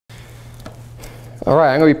All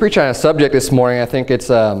right, I'm going to be preaching on a subject this morning. I think it's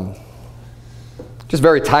just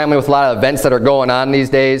very timely with a lot of events that are going on these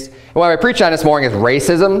days. And what I preach on this morning is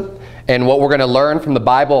racism and what we're going to learn from the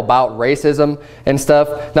Bible about racism and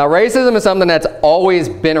stuff. Now, racism is something that's always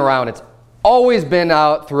been around. It's always been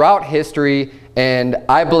out throughout history, and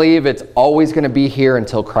I believe it's always going to be here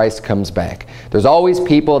until Christ comes back. There's always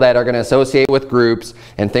people that are going to associate with groups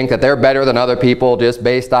and think that they're better than other people just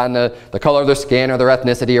based on the color of their skin or their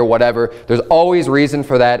ethnicity or whatever. There's always reason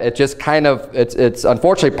for that. It just kind of, it's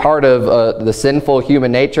unfortunately part of the sinful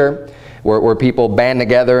human nature where people band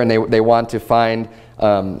together and they want to find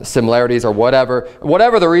similarities or whatever.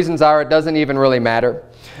 Whatever the reasons are, it doesn't even really matter.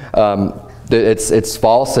 It's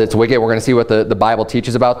false, it's wicked. We're going to see what the Bible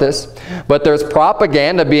teaches about this. But there's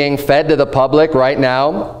propaganda being fed to the public right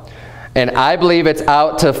now, and I believe it's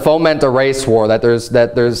out to foment a race war. That there's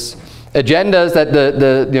agendas that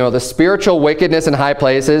the spiritual wickedness in high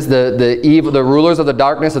places, the evil, the rulers of the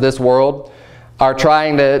darkness of this world, are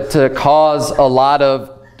trying to cause a lot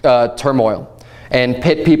of turmoil and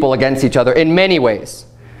pit people against each other in many ways.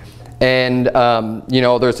 And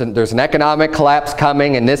there's an economic collapse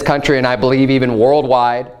coming in this country, and I believe even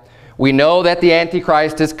worldwide. We know that the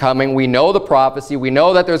Antichrist is coming. We know the prophecy. We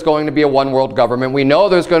know that there's going to be a one world government. We know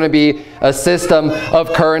there's going to be a system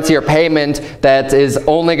of currency or payment that is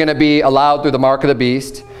only going to be allowed through the mark of the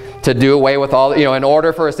beast to do away with all, in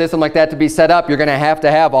order for a system like that to be set up, you're going to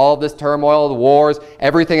have all of this turmoil, the wars,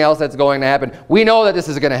 everything else that's going to happen. We know that this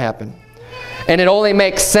is going to happen. And it only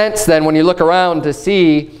makes sense then when you look around to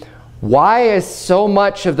see why is so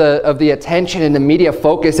much of the attention in the media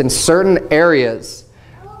focused in certain areas,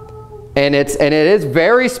 and it is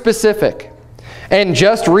very specific. And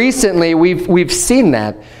just recently we've seen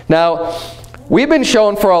that. Now, we've been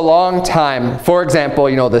shown for a long time, for example,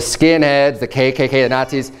 the skinheads, the KKK, the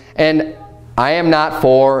Nazis, and I am not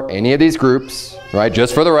for any of these groups, right?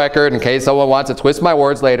 Just for the record, in case someone wants to twist my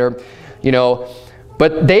words later,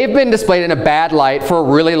 but they've been displayed in a bad light for a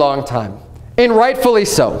really long time, and rightfully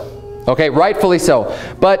so. Okay, rightfully so.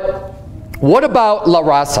 But what about La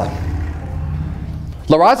Raza?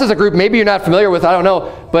 La Raza is a group maybe you're not familiar with, I don't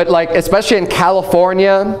know, but especially in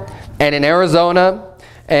California and in Arizona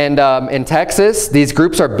and in Texas, these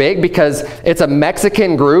groups are big because it's a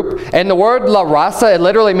Mexican group, and the word La Raza, it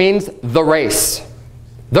literally means the race.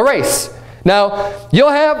 The race. Now, you'll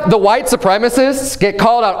have the white supremacists get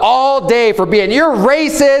called out all day for being, you're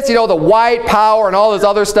racist, the white power and all this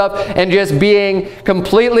other stuff, and just being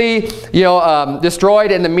completely, destroyed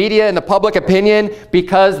in the media and the public opinion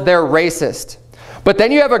because they're racist. But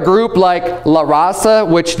then you have a group like La Raza,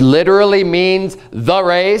 which literally means the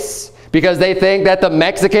race, because they think that the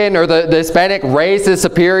Mexican or the Hispanic race is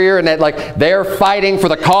superior and that they're fighting for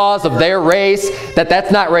the cause of their race,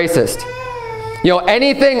 that's not racist.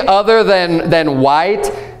 Anything other than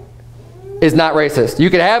white is not racist. You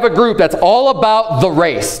can have a group that's all about the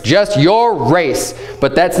race, just your race.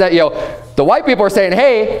 But that's not, the white people are saying,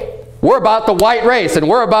 hey, we're about the white race, and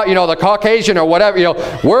we're about, the Caucasian or whatever,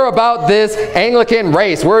 we're about this Anglican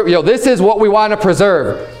race. This is what we want to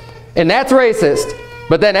preserve. And that's racist.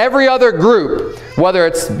 But then every other group, whether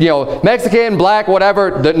it's, Mexican, black,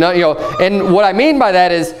 whatever, and what I mean by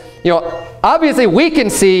that is, obviously we can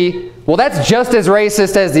see, well, that's just as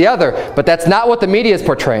racist as the other, but that's not what the media is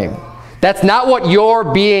portraying. That's not what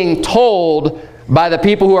you're being told by the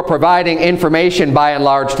people who are providing information by and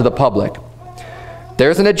large to the public.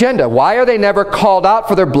 There's an agenda. Why are they never called out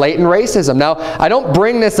for their blatant racism? Now, I don't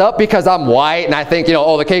bring this up because I'm white and I think, the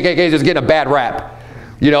KKK is just getting a bad rap.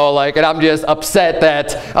 And I'm just upset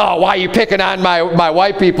that, oh, why are you picking on my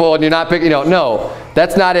white people and you're not picking, no,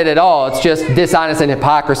 that's not it at all. It's just dishonest and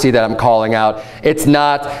hypocrisy that I'm calling out. It's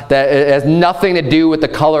not that, it has nothing to do with the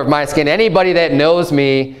color of my skin. Anybody that knows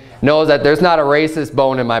me knows that there's not a racist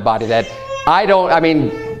bone in my body. That I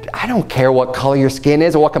don't care what color your skin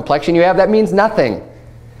is or what complexion you have. That means nothing.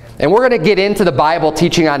 And we're going to get into the Bible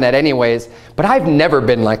teaching on that anyways, but I've never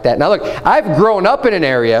been like that. Now look, I've grown up in an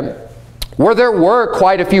area where there were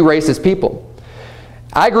quite a few racist people.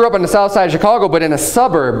 I grew up on the south side of Chicago, but in a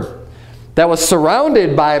suburb that was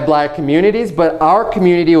surrounded by black communities, but our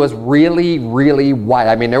community was really, really white.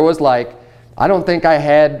 I mean, there was we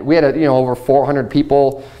had over 400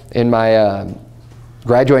 people in my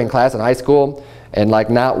graduating class in high school, and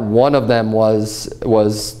not one of them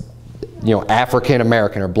was African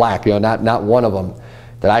American or black, not one of them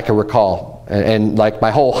that I can recall. And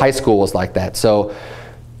my whole high school was like that. So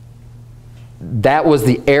that was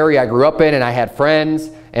the area I grew up in, and I had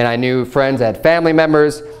friends, and I knew friends that had family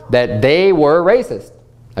members that they were racist.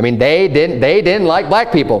 I mean, they didn't like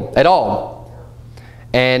black people at all,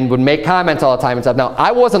 and would make comments all the time and stuff. Now,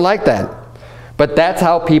 I wasn't like that, But that's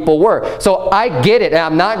how people were. So I get it. And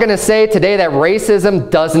I'm not going to say today that racism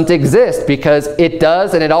doesn't exist, because it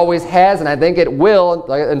does, and it always has, and I think it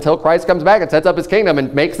will until Christ comes back and sets up his kingdom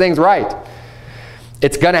and makes things right.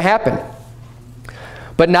 It's going to happen.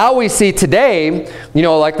 But now we see today, you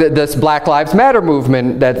know, like this Black Lives Matter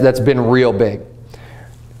movement that's been real big.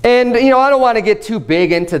 And, you know, I don't want to get too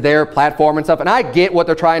big into their platform and stuff. And I get what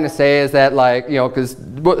they're trying to say is that, like, you know, because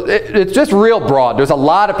it's just real broad. There's a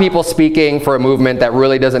lot of people speaking for a movement that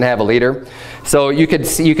really doesn't have a leader. So you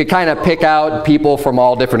could kind of pick out people from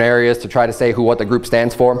all different areas to try to say what the group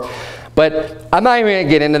stands for. But I'm not even going to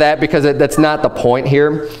get into that, because that's not the point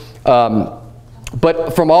here.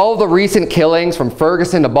 But from all the recent killings, from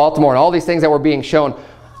Ferguson to Baltimore and all these things that were being shown,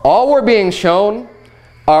 all we're being shown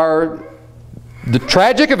are the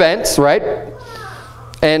tragic events, right?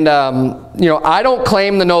 And, you know, I don't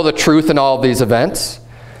claim to know the truth in all of these events.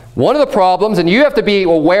 One of the problems, and you have to be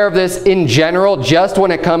aware of this in general, just when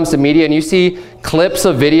it comes to media, and you see clips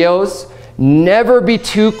of videos, never be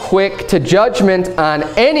too quick to judgment on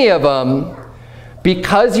any of them,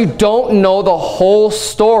 because you don't know the whole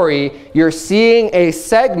story. You're seeing a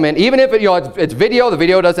segment, even if it's video, the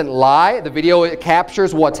video doesn't lie, the video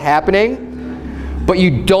captures what's happening. But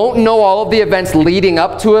you don't know all of the events leading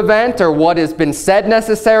up to event, or what has been said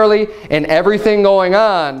necessarily, and everything going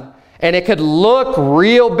on. And it could look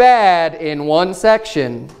real bad in one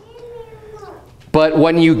section. But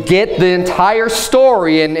when you get the entire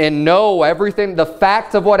story and know everything, the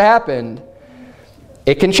facts of what happened,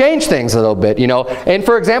 it can change things a little bit, you know. And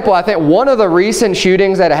for example, I think one of the recent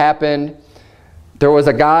shootings that happened, there was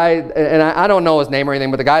a guy, and I don't know his name or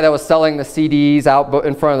anything, but the guy that was selling the CDs out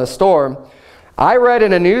in front of the store. I read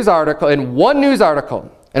in one news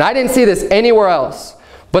article, and I didn't see this anywhere else,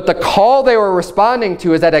 but the call they were responding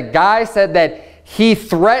to is that a guy said that he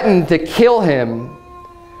threatened to kill him,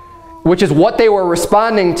 which is what they were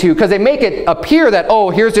responding to, because they make it appear that, oh,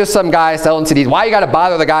 here's just some guy selling CDs. Why you got to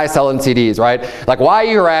bother the guy selling CDs, right? Like, why are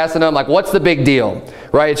you harassing him? Like, what's the big deal,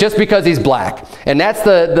 right? It's just because he's black. And that's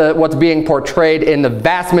what's being portrayed in the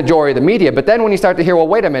vast majority of the media. But then when you start to hear, well,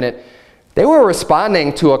 wait a minute, they were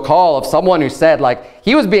responding to a call of someone who said, like,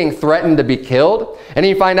 he was being threatened to be killed, and then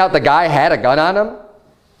you find out the guy had a gun on him,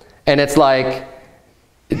 and it's like,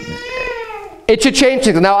 it should change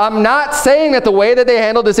things. Now, I'm not saying that the way that they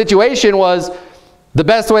handled the situation was the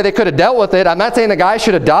best way they could have dealt with it. I'm not saying the guy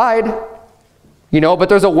should have died, you know, but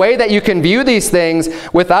there's a way that you can view these things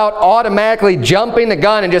without automatically jumping the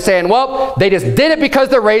gun and just saying, well, they just did it because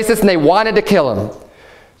they're racist and they wanted to kill him.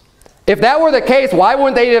 If that were the case, why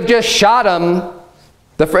wouldn't they have just shot him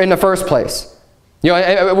in the first place? You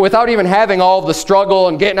know, without even having all of the struggle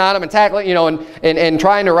and getting on him and tackling, you know, and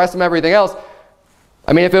trying to arrest him and everything else.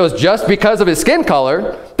 I mean, if it was just because of his skin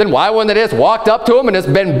color, then why wouldn't they just walked up to him and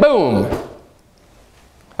just been boom?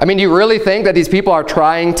 I mean, do you really think that these people are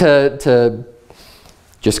trying to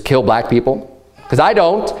just kill black people? Because I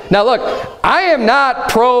don't. Now look, I am not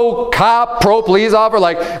pro-cop, pro-police officer.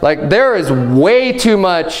 Like there is way too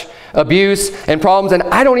much abuse and problems, and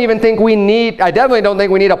I definitely don't think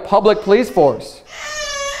we need a public police force.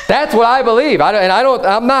 That's what I believe.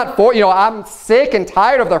 I'm not for, you know, I'm sick and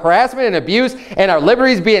tired of the harassment and abuse and our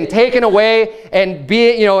liberties being taken away and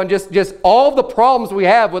you know, and just all the problems we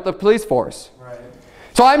have with the police force. Right.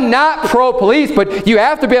 So I'm not pro-police, but you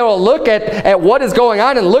have to be able to look at what is going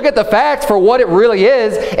on and look at the facts for what it really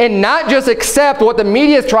is, and not just accept what the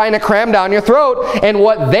media is trying to cram down your throat and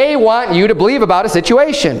what they want you to believe about a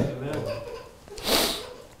situation.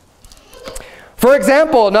 For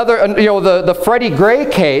example, another, you know, the Freddie Gray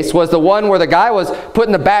case was the one where the guy was put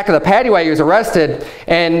in the back of the paddy wagon. He was arrested,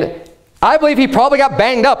 and I believe he probably got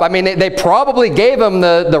banged up. I mean, they probably gave him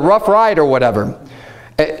the rough ride or whatever.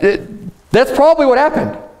 That's probably what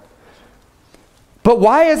happened. But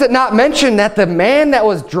why is it not mentioned that the man that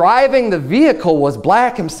was driving the vehicle was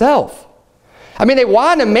black himself? I mean, they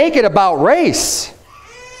want to make it about race.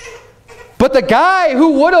 But the guy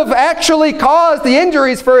who would have actually caused the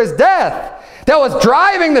injuries for his death, that was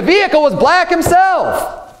driving the vehicle, was black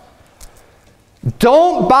himself.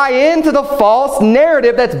 Don't buy into the false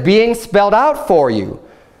narrative that's being spelled out for you.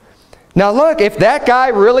 Now look, if that guy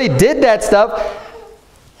really did that stuff,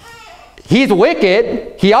 he's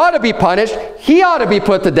wicked. He ought to be punished. He ought to be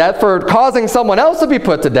put to death for causing someone else to be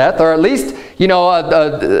put to death, or at least, you know,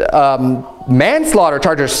 a manslaughter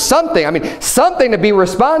charge or something. I mean, something to be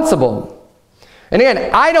responsible. And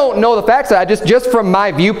again, I don't know the facts. Just from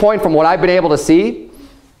my viewpoint, from what I've been able to see,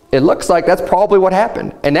 it looks like that's probably what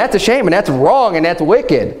happened. And that's a shame, and that's wrong, and that's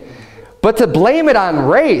wicked. But to blame it on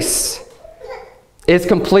race is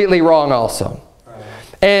completely wrong also.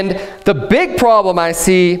 And the big problem I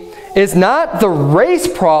see is not the race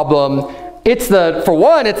problem. It's for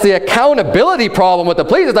one, it's the accountability problem with the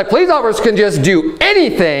police. It's like police officers can just do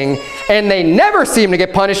anything and they never seem to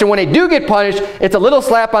get punished. And when they do get punished, it's a little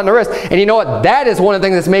slap on the wrist. And you know what? That is one of the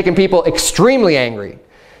things that's making people extremely angry.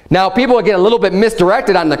 Now, people get a little bit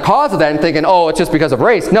misdirected on the cause of that and thinking, oh, it's just because of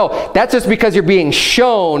race. No, that's just because you're being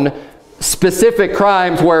shown specific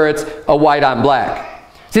crimes where it's a white on black.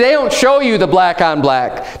 See, they don't show you the black on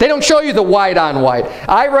black. They don't show you the white on white.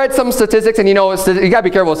 I read some statistics, and you know, you got to be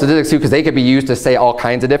careful with statistics too, because they could be used to say all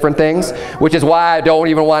kinds of different things, which is why I don't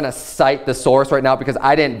even want to cite the source right now, because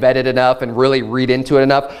I didn't vet it enough and really read into it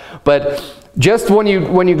enough. But just when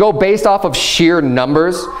you go based off of sheer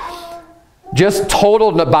numbers, just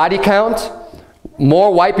total body count,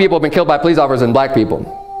 more white people have been killed by police officers than black people.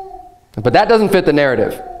 But that doesn't fit the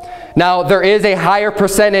narrative. Now, there is a higher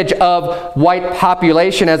percentage of white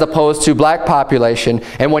population as opposed to black population,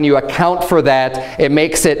 and when you account for that, it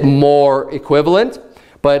makes it more equivalent,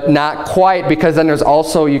 but not quite, because then there's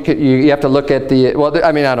also, you have to look at the, well,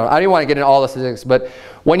 I mean, I don't even want to get into all the statistics, but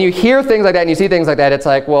when you hear things like that and you see things like that, it's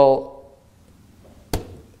like, well,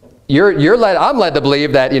 I'm led to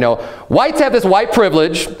believe that, you know, whites have this white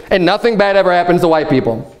privilege and nothing bad ever happens to white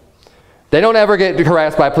people. They don't ever get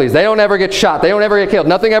harassed by police. They don't ever get shot. They don't ever get killed.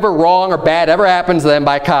 Nothing ever wrong or bad ever happens to them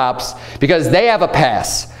by cops because they have a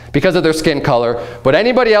pass because of their skin color. But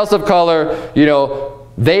anybody else of color, you know,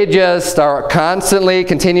 they just are constantly,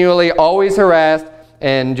 continually, always harassed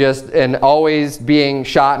and always being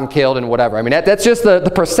shot and killed and whatever. I mean, that's just the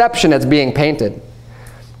perception that's being painted.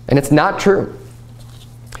 And it's not true.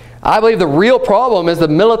 I believe the real problem is the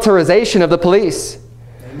militarization of the police.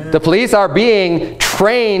 Amen. The police are being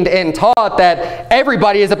trained and taught that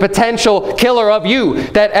everybody is a potential killer of you.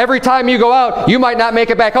 That every time you go out, you might not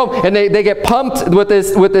make it back home. And they get pumped with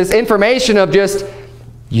this information of just,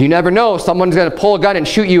 you never know, someone's going to pull a gun and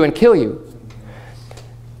shoot you and kill you.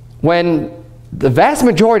 When the vast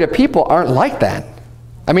majority of people aren't like that.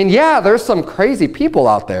 I mean, yeah, there's some crazy people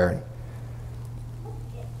out there.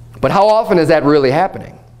 But how often is that really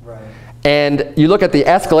happening? Right. And you look at the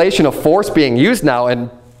escalation of force being used now, and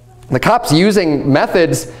the cops using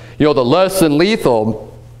methods, you know, the less than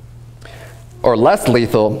lethal or less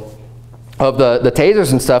lethal of the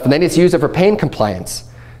tasers and stuff, and they just use it for pain compliance.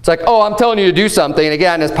 It's like, oh, I'm telling you to do something, and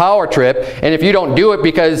again, this power trip, and if you don't do it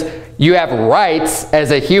because you have rights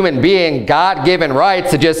as a human being, God-given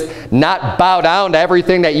rights to just not bow down to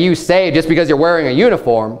everything that you say just because you're wearing a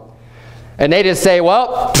uniform, and they just say,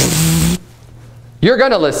 well, you're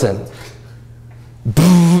going to listen,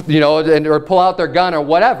 you know, or pull out their gun or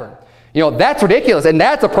whatever. You know, that's ridiculous, and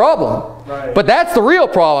that's a problem. Right. But that's the real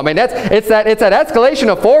problem. I mean, it's that escalation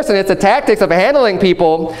of force, and it's the tactics of handling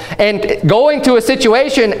people and going to a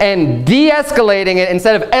situation and de-escalating it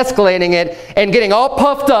instead of escalating it and getting all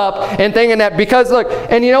puffed up and thinking that because, look,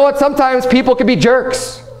 and you know what? Sometimes people can be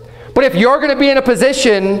jerks. But if you're going to be in a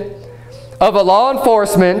position of a law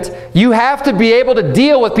enforcement, you have to be able to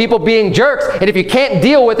deal with people being jerks. And if you can't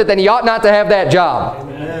deal with it, then you ought not to have that job.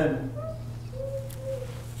 Amen.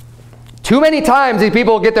 Too many times these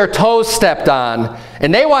people get their toes stepped on,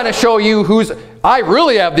 and they want to show you I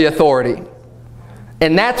really have the authority.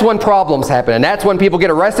 And that's when problems happen. And that's when people get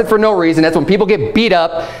arrested for no reason. That's when people get beat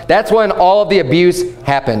up. That's when all of the abuse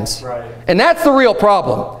happens. Right. And that's the real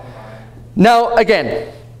problem. Now,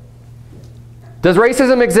 again, does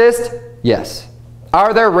racism exist? Yes.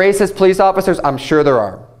 Are there racist police officers? I'm sure there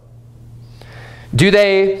are. Do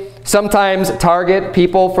they sometimes target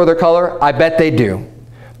people for their color? I bet they do.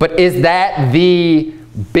 But is that the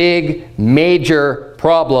big, major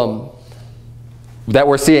problem that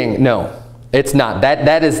we're seeing? No, it's not.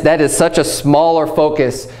 That is such a smaller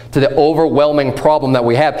focus to the overwhelming problem that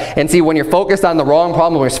we have. And see, when you're focused on the wrong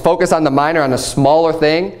problem, when you're focused on the minor, on a smaller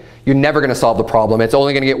thing, you're never going to solve the problem. It's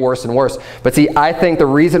only going to get worse and worse. But see, I think the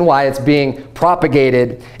reason why it's being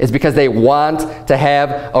propagated is because they want to have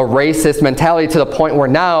a racist mentality to the point where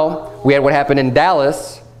now we had what happened in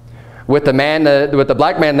Dallas with the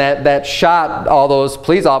black man that shot all those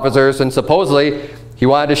police officers, and supposedly he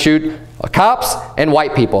wanted to shoot cops and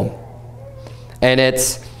white people. And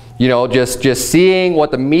it's, you know, just seeing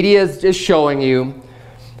what the media is just showing you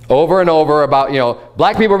over and over about, you know,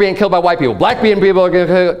 black people are being killed by white people, black people are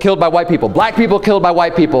getting killed by white people, black people killed by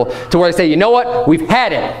white people, to where they say, you know what, we've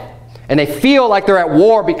had it. And they feel like they're at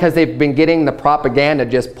war because they've been getting the propaganda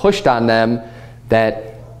just pushed on them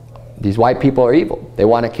that these white people are evil. They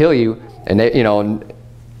want to kill you, and they, you know,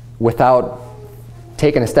 without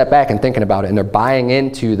taking a step back and thinking about it, and they're buying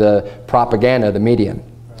into the propaganda of the media.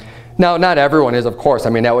 Now, not everyone is, of course. I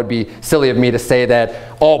mean, that would be silly of me to say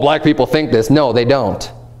that all black people think this. No, they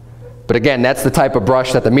don't. But again, that's the type of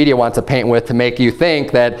brush that the media wants to paint with to make you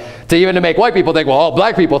think that, to make white people think, well, all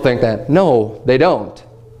black people think that. No, they don't.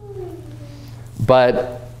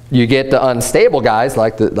 But you get the unstable guys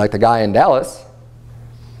like the guy in Dallas,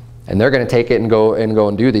 and they're going to take it and go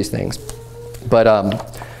and do these things.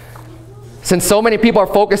 But since so many people are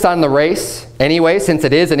focused on the race anyway, since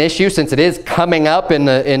it is an issue, since it is coming up in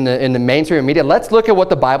the mainstream media, let's look at what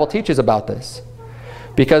the Bible teaches about this.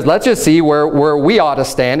 Because let's just see where we ought to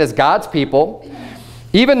stand as God's people.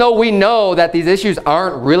 Even though we know that these issues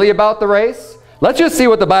aren't really about the race, let's just see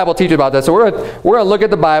what the Bible teaches about this. So we're going to look at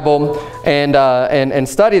the Bible and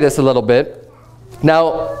study this a little bit.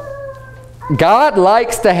 Now, God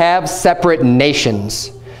likes to have separate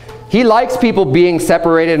nations. He likes people being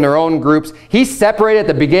separated in their own groups. He separated at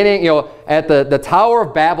the beginning, at the Tower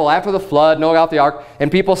of Babel after the flood, Noah got off the ark,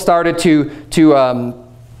 and people started to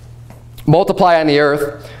multiply on the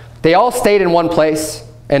earth. They all stayed in one place,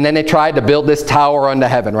 and then they tried to build this tower unto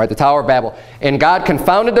heaven, right? The Tower of Babel. And God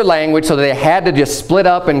confounded their language, so they had to just split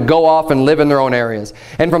up and go off and live in their own areas.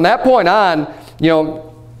 And from that point on,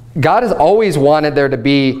 God has always wanted there to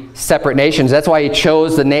be separate nations. That's why He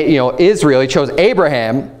chose Israel. He chose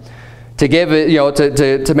Abraham to give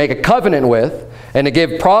to make a covenant with, and to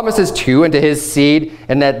give promises to and to his seed,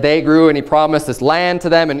 and that they grew, and He promised this land to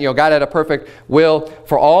them, and God had a perfect will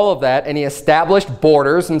for all of that, and He established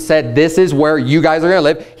borders and said, this is where you guys are going to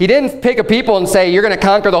live. He didn't pick a people and say, you're going to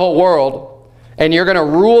conquer the whole world, and you're going to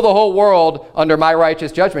rule the whole world under my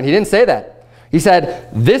righteous judgment. He didn't say that. He said,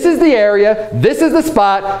 this is the area, this is the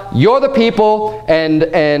spot, you're the people,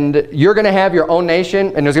 and you're going to have your own nation,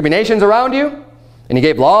 and there's going to be nations around you. And He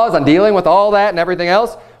gave laws on dealing with all that and everything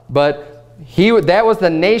else, but that was the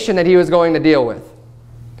nation that He was going to deal with.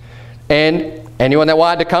 And anyone that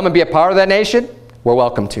wanted to come and be a part of that nation, we're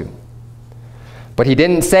welcome to. But He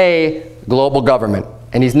didn't say global government.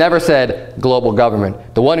 And He's never said global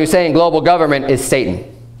government. The one who's saying global government is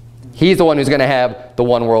Satan. He's the one who's going to have the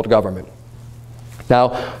one world government.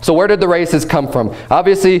 Now, so where did the races come from?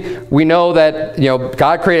 Obviously, we know that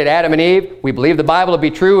God created Adam and Eve. We believe the Bible to be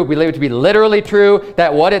true. We believe it to be literally true.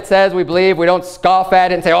 That what it says we believe. We don't scoff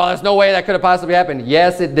at it and say, oh, there's no way that could have possibly happened.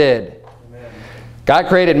 Yes, it did. Amen. God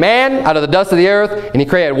created man out of the dust of the earth, and He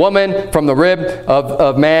created woman from the rib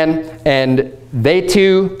of man. And they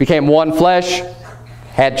two became one flesh,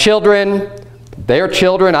 had children. Their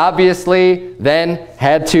children, obviously, then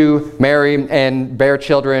had to marry and bear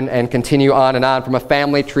children and continue on and on from a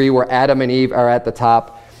family tree where Adam and Eve are at the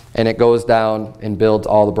top, and it goes down and builds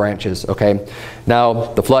all the branches, okay?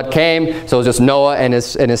 Now, the flood came, so it was just Noah and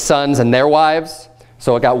his sons and their wives.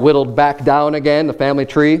 So it got whittled back down again, the family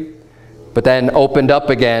tree, but then opened up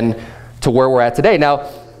again to where we're at today. Now,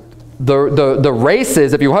 the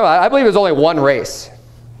races, if you want, I believe there's only one race.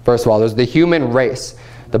 First of all, there's the human race.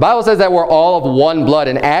 The Bible says that we're all of one blood.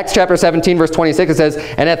 In Acts chapter 17, verse 26, it says,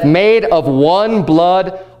 and hath made of one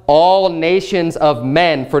blood all nations of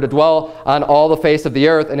men for to dwell on all the face of the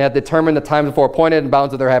earth, and hath determined the times before appointed and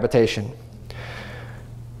bounds of their habitation.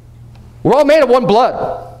 We're all made of one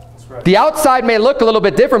blood. That's right. The outside may look a little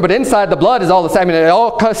bit different, but inside the blood is all the same. I mean, it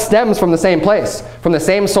all stems from the same place, from the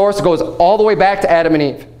same source. It goes all the way back to Adam and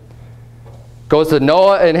Eve. Goes to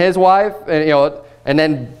Noah and his wife, and and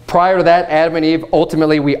then prior to that, Adam and Eve,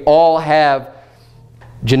 ultimately we all have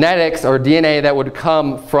genetics or DNA that would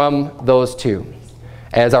come from those two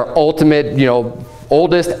as our ultimate,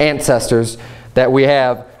 oldest ancestors that we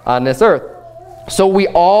have on this earth. So we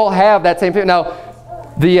all have that same thing. Now,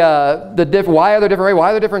 why are there different races?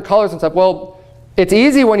 Why are there different colors and stuff? Well, it's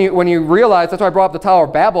easy when you realize, that's why I brought up the Tower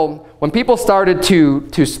of Babel, when people started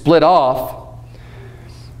to split off,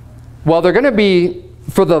 well, they're going to be,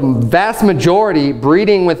 for the vast majority,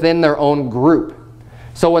 breeding within their own group.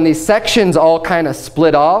 So when these sections all kind of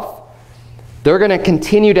split off, they're going to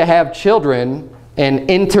continue to have children and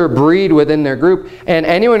interbreed within their group. And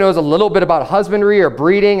anyone who knows a little bit about husbandry or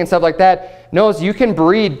breeding and stuff like that knows you can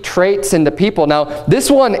breed traits into people. Now,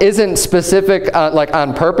 this one isn't specific like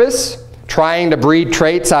on purpose, trying to breed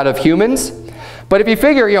traits out of humans. But if you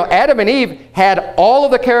figure, Adam and Eve had all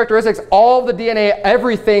of the characteristics, all of the DNA,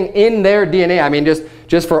 everything in their DNA. I mean,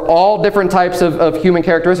 just for all different types of human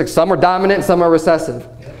characteristics. Some are dominant, some are recessive.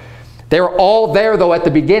 They were all there, though, at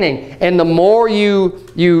the beginning. And the more you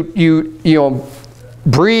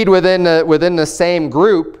breed within the same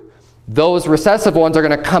group, those recessive ones are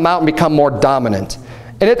going to come out and become more dominant.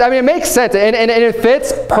 And it makes sense, and it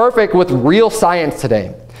fits perfect with real science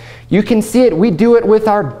today. You can see it. We do it with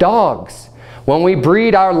our dogs. When we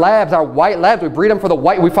breed our labs, our white labs, we breed them for the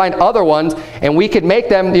white. We find other ones, and we could make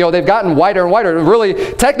them, they've gotten whiter and whiter.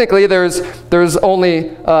 Really, technically, there's only,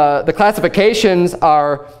 the classifications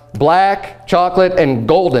are black, chocolate, and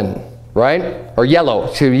golden, right? Or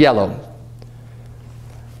yellow, yellow.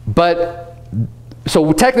 But,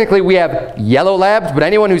 so technically we have yellow labs, but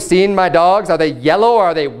anyone who's seen my dogs, are they yellow or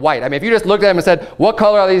are they white? I mean, if you just looked at them and said, what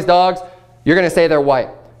color are these dogs? You're going to say they're white.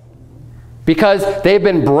 Because they've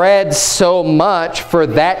been bred so much for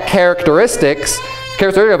that characteristic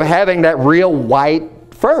of having that real white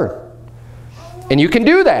fur. And you can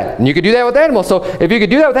do that. And you can do that with animals. So if you could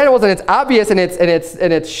do that with animals and it's obvious and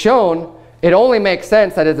it's shown, it only makes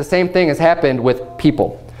sense that the same thing has happened with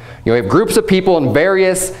people. You know, we have groups of people in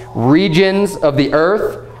various regions of the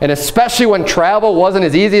earth, and especially when travel wasn't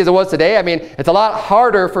as easy as it was today. I mean, it's a lot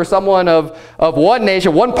harder for someone of one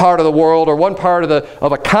nation, one part of the world, or one part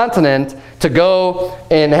of a continent to go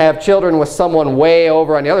and have children with someone way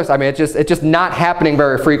over on the other side. I mean, it's just not happening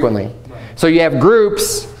very frequently. So you have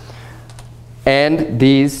groups, and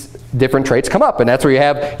these different traits come up, and that's where you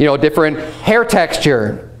have, you know, different hair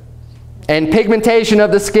texture and pigmentation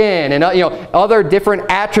of the skin, and you know, other different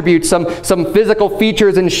attributes, some physical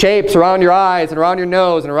features and shapes around your eyes and around your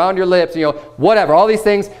nose and around your lips, you know, whatever. All these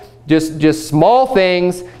things, just small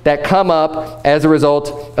things that come up as a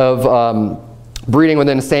result of breeding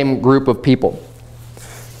within the same group of people.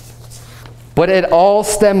 But it all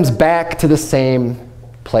stems back to the same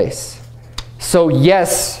place. So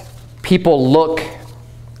yes, people look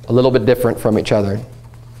a little bit different from each other,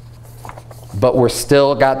 but we're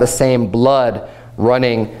still got the same blood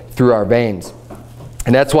running through our veins.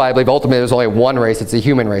 And that's why I believe ultimately there's only one race. It's the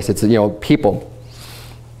human race. It's, you know, people.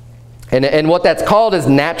 And what that's called is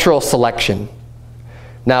natural selection.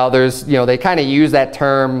 Now there's, you know, they kind of use that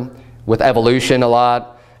term with evolution a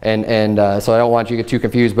lot, and so I don't want you to get too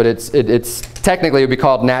confused, but it's technically it would be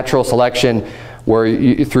called natural selection, where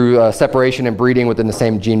you, through separation and breeding within the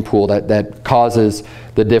same gene pool that causes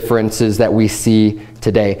the differences that we see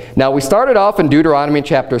today. Now, we started off in Deuteronomy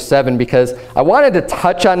chapter 7 because I wanted to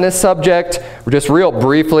touch on this subject just real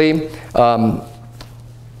briefly on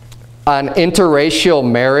interracial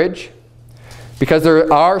marriage, because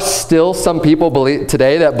there are still some people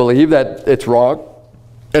today that believe that it's wrong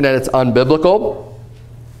and that it's unbiblical,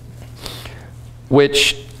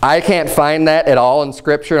 which I can't find that at all in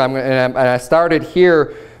Scripture. And I started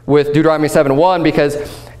here with Deuteronomy 7:1 because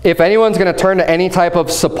if anyone's going to turn to any type of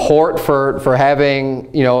support for having,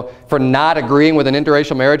 you know, for not agreeing with an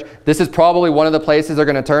interracial marriage, this is probably one of the places they're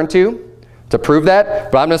going to turn to prove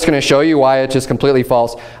that. But I'm just going to show you why it's just completely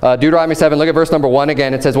false. Deuteronomy 7, look at verse number 1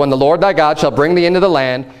 again. It says, "When the Lord thy God shall bring thee into the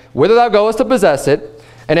land, whither thou goest to possess it,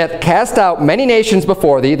 and hath cast out many nations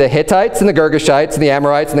before thee, the Hittites and the Girgashites and the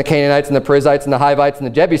Amorites and the Canaanites and the Perizzites and the Hivites and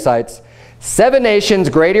the Jebusites, 7 nations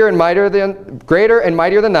greater and mightier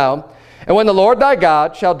than thou. And when the Lord thy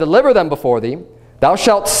God shall deliver them before thee, thou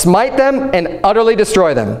shalt smite them and utterly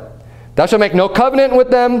destroy them. Thou shalt make no covenant with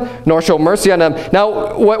them, nor show mercy on them."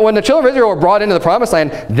 Now, when the children of Israel were brought into the promised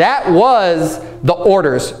land, that was the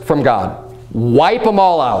orders from God. Wipe them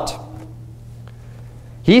all out.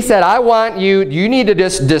 He said, I want you need to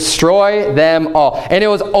just destroy them all. And it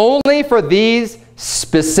was only for these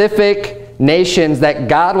specific nations that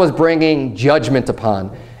God was bringing judgment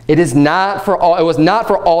upon. It was not for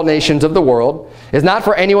all nations of the world. It's not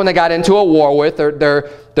for anyone that got into a war with.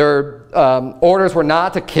 Their orders were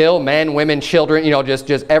not to kill men, women, children, you know,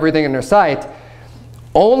 just everything in their sight.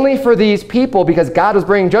 Only for these people, because God was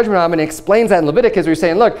bringing judgment on them, and he explains that in Leviticus, where he's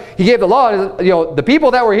saying, look, he gave the law, you know, the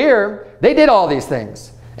people that were here, they did all these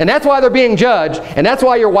things. And that's why they're being judged, and that's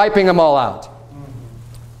why you're wiping them all out.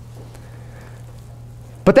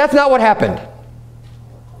 But that's not what happened.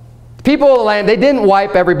 The people of the land, they didn't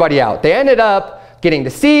wipe everybody out. They ended up getting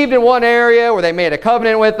deceived in one area where they made a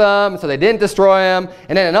covenant with them, so they didn't destroy them.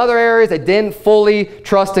 And then in other areas, they didn't fully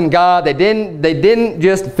trust in God. They didn't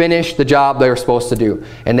just finish the job they were supposed to do,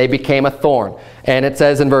 and they became a thorn. And it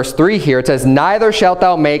says in verse 3 here, it says, "Neither shalt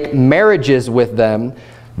thou make marriages with them.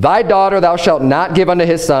 Thy daughter thou shalt not give unto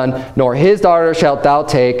his son, nor his daughter shalt thou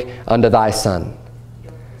take unto thy son.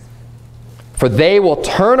 For they will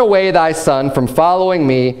turn away thy son from following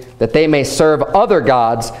me, that they may serve other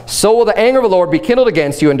gods. So will the anger of the Lord be kindled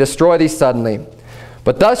against you, and destroy thee suddenly.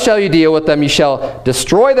 But thus shall you deal with them. You shall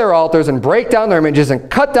destroy their altars, and break down their images, and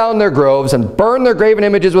cut down their groves, and burn their graven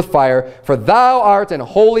images with fire. For thou art an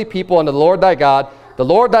holy people unto the Lord thy God. The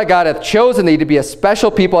Lord thy God hath chosen thee to be a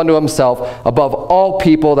special people unto himself, above all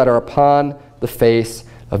people that are upon the face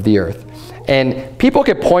of the earth." And people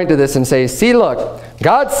could point to this and say, see, look,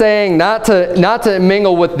 God's saying not to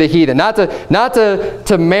mingle with the heathen, not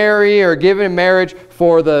to marry or give in marriage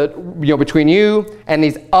for the, you know, between you and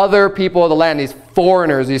these other people of the land, these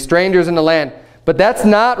foreigners, these strangers in the land. But that's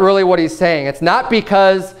not really what he's saying. It's not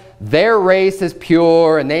because their race is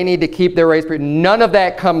pure and they need to keep their race pure. None of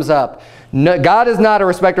that comes up. No, God is not a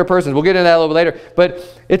respecter of persons. We'll get into that a little bit later.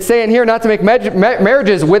 But it's saying here not to make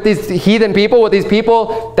marriages with these heathen people, with these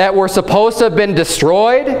people that were supposed to have been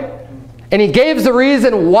destroyed. And he gives the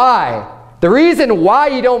reason why. The reason why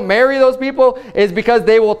you don't marry those people is because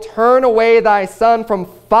they will turn away thy son from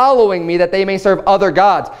following me, that they may serve other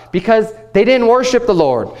gods. Because they didn't worship the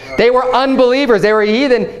Lord. They were unbelievers. They were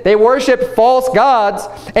heathen. They worshiped false gods.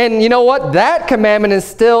 And you know what? That commandment is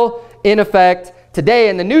still in effect today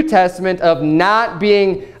in the New Testament of not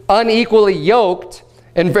being unequally yoked.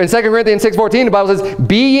 In 2 Corinthians 6:14, the Bible says,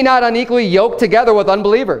 be ye not unequally yoked together with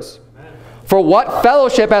unbelievers. For what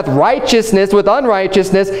fellowship hath righteousness with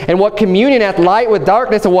unrighteousness, and what communion hath light with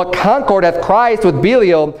darkness, and what concord hath Christ with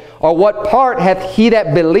Belial, or what part hath he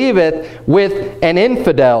that believeth with an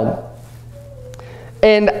infidel?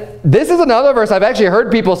 And this is another verse I've actually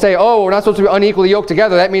heard people say, oh, we're not supposed to be unequally yoked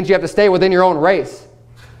together. That means you have to stay within your own race.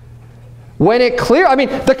 When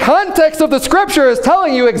the context of the scripture is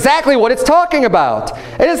telling you exactly what it's talking about.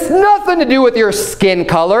 It has nothing to do with your skin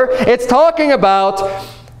color. It's talking about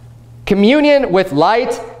communion with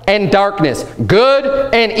light and darkness,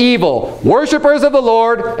 good and evil, worshipers of the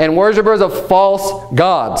Lord and worshipers of false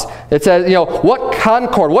gods. It says, you know, what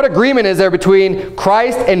concord, what agreement is there between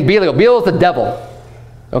Christ and Belial? Belial is the devil,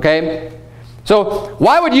 okay? So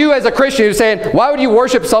why would you, as a Christian who's saying, why would you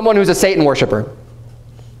worship someone who's a Satan worshiper?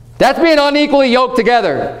 That's being unequally yoked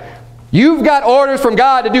together. You've got orders from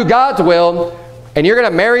God to do God's will, and you're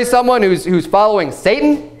going to marry someone who's following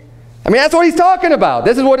Satan? I mean, that's what he's talking about.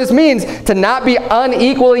 This is what this means, to not be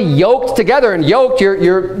unequally yoked together. And yoked,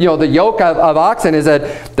 you know, the yoke of oxen is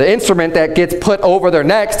the instrument that gets put over their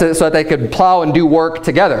necks so that they could plow and do work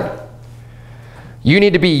together. You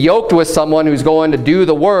need to be yoked with someone who's going to do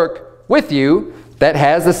the work with you that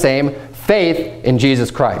has the same faith in Jesus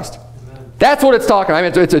Christ. That's what it's talking about. I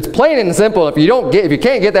mean, it's plain and simple. If you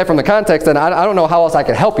can't get that from the context, then I don't know how else I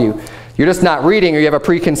can help you. You're just not reading, or you have a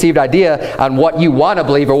preconceived idea on what you want to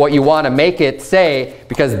believe or what you want to make it say,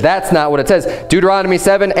 because that's not what it says. Deuteronomy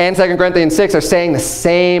 7 and 2 Corinthians 6 are saying the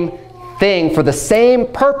same thing for the same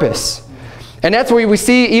purpose. And that's where we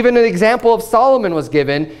see even an example of Solomon was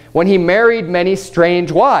given when he married many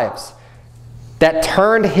strange wives that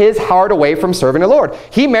turned his heart away from serving the Lord.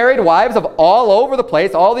 He married wives of all over the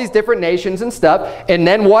place, all these different nations and stuff, and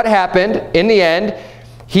then what happened in the end?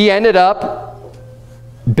 He ended up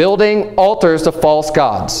building altars to false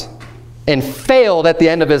gods and failed at the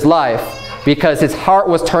end of his life because his heart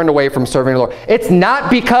was turned away from serving the Lord. It's not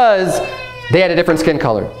because they had a different skin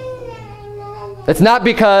color. It's not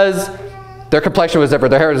because their complexion was different,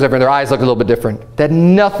 their hair was different, their eyes looked a little bit different. That had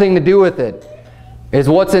nothing to do with it. It's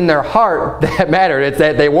what's in their heart that mattered. It's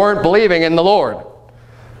that they weren't believing in the Lord.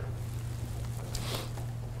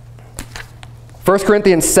 1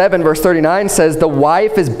 Corinthians 7 verse 39 says, the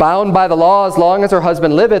wife is bound by the law as long as her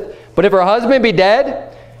husband liveth. But if her husband be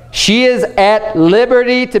dead, she is at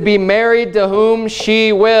liberty to be married to whom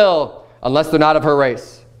she will, unless they're not of her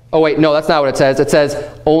race. Oh wait, no, that's not what it says. It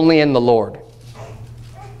says only in the Lord.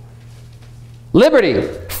 Liberty,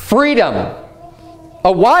 freedom.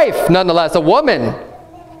 A wife, nonetheless, a woman.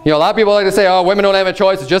 You know, a lot of people like to say, oh, women don't have a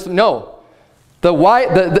choice. It's just, no. A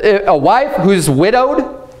wife who's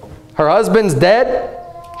widowed, her husband's dead,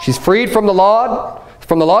 she's freed from the law.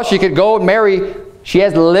 She could go and marry. She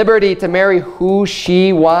has liberty to marry who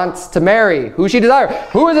she wants to marry, who she desires.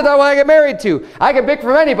 Who is it that I want to get married to? I can pick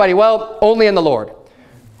from anybody. Well, only in the Lord.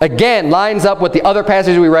 Again, lines up with the other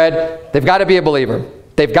passages we read. They've got to be a believer.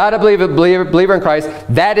 They've got to be a believer in Christ.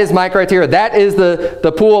 That is my criteria. That is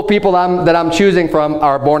the pool of people that I'm choosing from,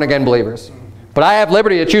 are born-again believers. But I have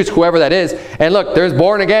liberty to choose whoever that is. And look, there's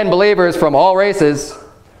born-again believers from all races,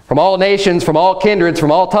 from all nations, from all kindreds,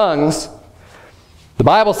 from all tongues. The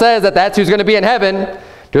Bible says that that's who's going to be in heaven.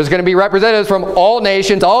 There's going to be representatives from all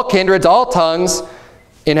nations, all kindreds, all tongues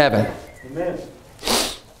in heaven. Amen.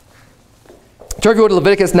 Turn to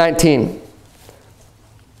Leviticus 19.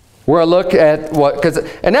 We're going to look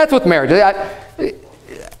at and that's with marriage.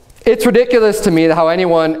 It's ridiculous to me how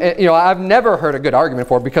anyone, you know, I've never heard a good argument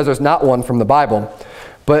for it because there's not one from the Bible.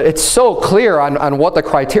 But it's so clear on what the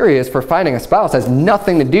criteria is for finding a spouse. It has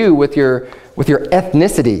nothing to do with your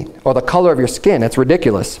ethnicity or the color of your skin. It's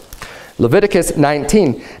ridiculous. Leviticus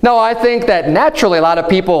 19. Now, I think that naturally a lot of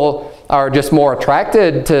people are just more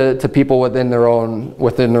attracted to people within their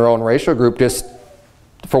own racial group, just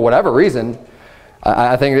for whatever reason.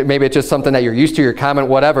 I think that maybe it's just something that you're used to, your common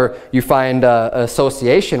whatever you find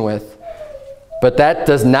association with. But that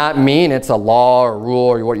does not mean it's a law or rule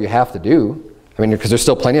or what you have to do. I mean, because there's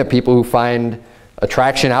still plenty of people who find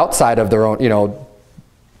attraction outside of their own, you know,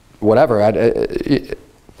 whatever.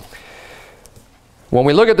 When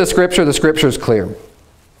we look at the Scripture is clear.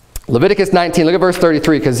 Leviticus 19, look at verse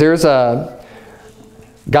 33, because there's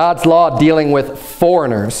God's law dealing with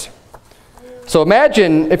foreigners. So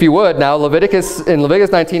imagine, if you would, now in Leviticus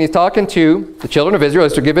 19, he's talking to the children of Israel.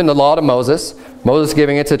 He's giving the law to Moses. Moses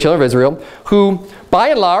giving it to the children of Israel, who, by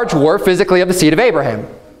and large, were physically of the seed of Abraham.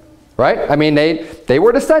 Right? I mean, they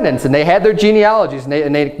were descendants, and they had their genealogies,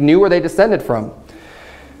 and they knew where they descended from.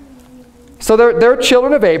 So they're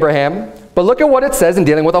children of Abraham, but look at what it says in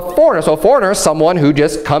dealing with a foreigner. So a foreigner is someone who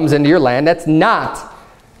just comes into your land that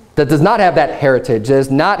does not have that heritage, does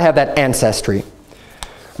not have that ancestry.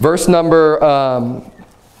 Verse number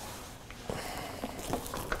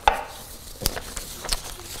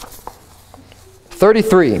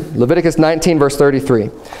 33, Leviticus 19, verse 33.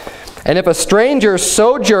 And if a stranger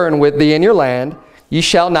sojourn with thee in your land, ye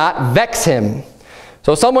shall not vex him.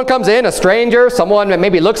 So someone comes in, a stranger, someone that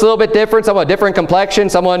maybe looks a little bit different, someone with a different complexion,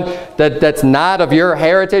 someone that's not of your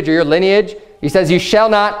heritage or your lineage. He says you shall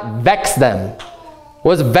not vex them.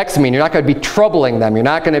 What does vex mean? You're not going to be troubling them. You're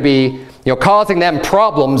not going to be causing them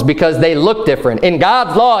problems because they look different. In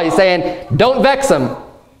God's law, he's saying, don't vex them.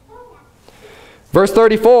 Verse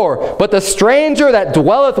 34, but the stranger that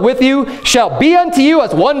dwelleth with you shall be unto you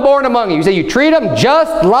as one born among you. You say you treat him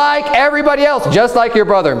just like everybody else, just like your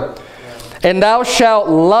brother. And thou shalt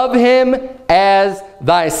love him as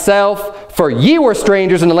thyself, for ye were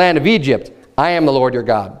strangers in the land of Egypt. I am the Lord your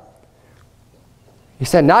God. He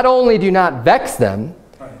said, not only do you not vex them,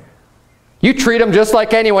 you treat them just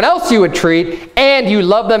like anyone else you would treat, and you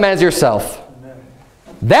love them as yourself.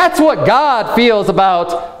 That's what God feels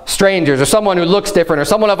about strangers, or someone who looks different, or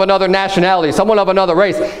someone of another nationality, someone of another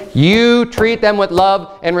race. You treat them with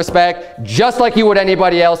love and respect just like you would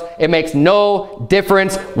anybody else. It makes no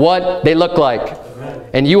difference what they look like. Amen.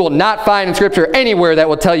 And you will not find in Scripture anywhere that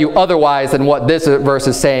will tell you otherwise than what this verse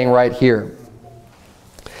is saying right here.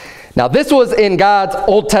 Now this was in God's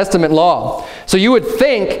Old Testament law. So you would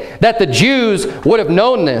think that the Jews would have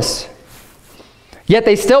known this. Yet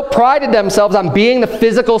they still prided themselves on being the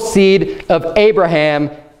physical seed of Abraham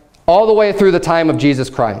all the way through the time of Jesus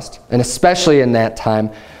Christ, and especially in that time.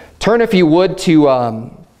 Turn, if you would, to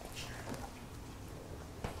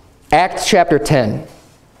Acts chapter 10.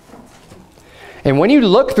 And when you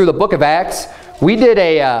look through the book of Acts, we did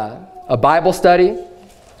a Bible study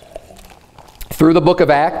through the book of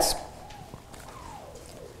Acts.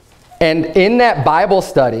 And in that Bible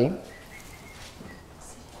study,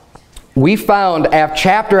 we found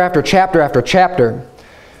chapter after chapter after chapter,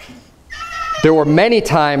 there were many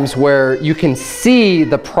times where you can see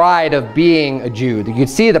the pride of being a Jew. You can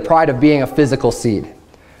see the pride of being a physical seed.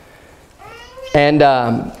 And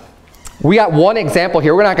we got one example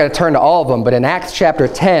here. We're not going to turn to all of them, but in Acts chapter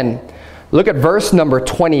 10, look at verse number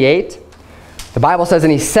 28. The Bible says,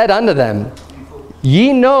 and he said unto them,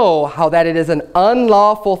 ye know how that it is an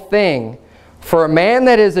unlawful thing for a man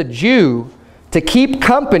that is a Jew to keep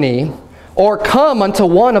company or come unto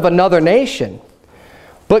one of another nation.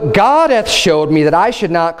 But God hath showed me that I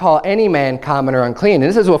should not call any man common or unclean. And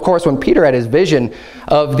this is, of course, when Peter had his vision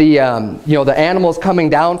of the the animals coming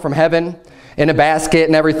down from heaven in a basket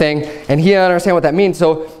and everything, and he didn't understand what that means.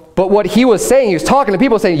 But what he was saying, he was talking to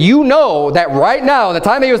people saying, you know that right now, in the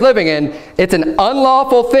time that he was living in, it's an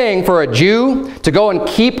unlawful thing for a Jew to go and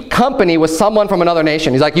keep company with someone from another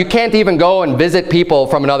nation. He's like, you can't even go and visit people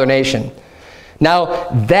from another nation. Now,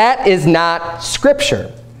 that is not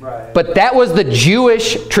Scripture. Right. But that was the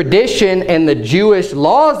Jewish tradition and the Jewish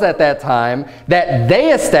laws at that time that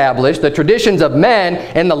they established, the traditions of men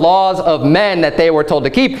and the laws of men that they were told to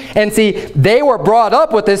keep. And see, they were brought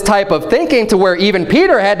up with this type of thinking to where even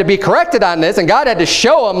Peter had to be corrected on this, and God had to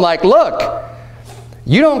show him, like, look,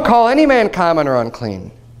 you don't call any man common or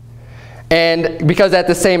unclean. And because at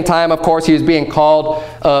the same time, of course, he was being called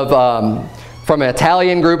from an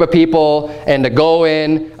Italian group of people, and to go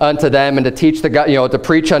in unto them and to teach to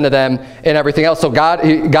preach unto them and everything else. So God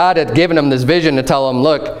had given him this vision to tell him,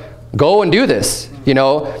 look, go and do this.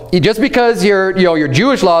 Just because your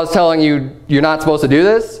Jewish law is telling you you're not supposed to do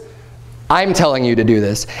this, I'm telling you to do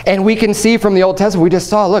this. And we can see from the Old Testament, we just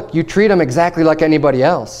saw, look, you treat them exactly like anybody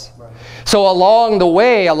else. Right. So along the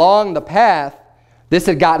way, along the path, this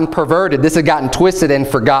had gotten perverted, this had gotten twisted and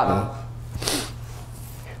forgotten.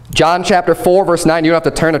 John chapter 4, verse 9, you don't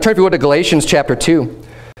have to turn. Turn if you would to Galatians chapter 2.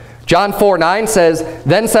 John 4:9 says,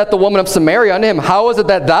 then saith the woman of Samaria unto him, how is it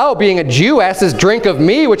that thou, being a Jew, askest drink of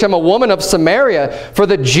me, which am a woman of Samaria? For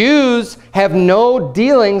the Jews have no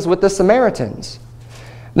dealings with the Samaritans.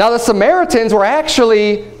 Now the Samaritans were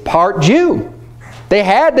actually part Jew. They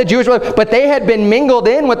had the Jewish blood, but they had been mingled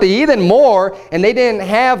in with the heathen more, and they didn't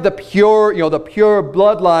have the pure, the pure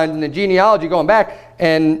bloodlines and the genealogy going back.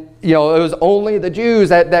 And, it was only the Jews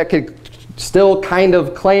that could still kind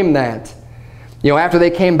of claim that. After they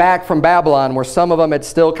came back from Babylon, where some of them had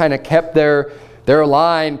still kind of kept their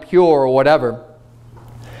line pure or whatever.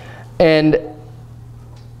 And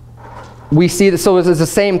we see this, so it's the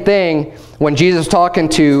same thing when Jesus was talking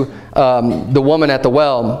to the woman at the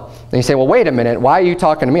well. And you say, well, wait a minute, why are you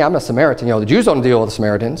talking to me? I'm a Samaritan. The Jews don't deal with the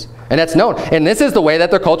Samaritans. And that's known. And this is the way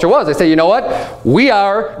that their culture was. They say, you know what? We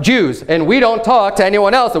are Jews, and we don't talk to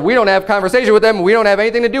anyone else, and we don't have conversation with them, and we don't have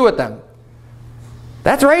anything to do with them.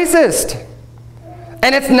 That's racist.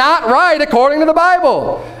 And it's not right according to the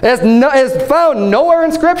Bible. It's found nowhere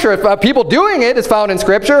in Scripture. If people doing it is found in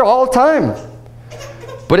Scripture all the time.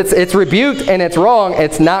 But it's rebuked and it's wrong.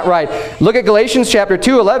 It's not right. Look at Galatians chapter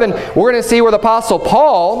 2:11. We're going to see where the Apostle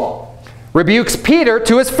Paul rebukes Peter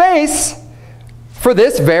to his face for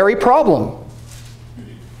this very problem.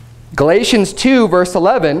 Galatians 2 verse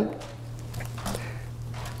 11.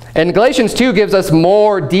 And Galatians 2 gives us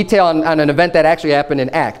more detail on an event that actually happened in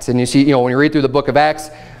Acts. And you see, when you read through the book of Acts,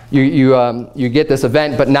 you get this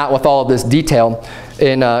event, but not with all of this detail.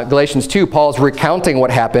 In Galatians 2, Paul's recounting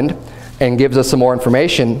what happened and gives us some more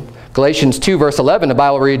information. Galatians 2 verse 11, the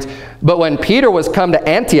Bible reads, "But when Peter was come to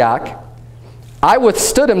Antioch, I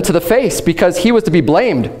withstood him to the face, because he was to be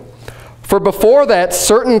blamed. For before that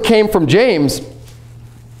certain came from James,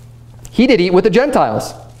 he did eat with the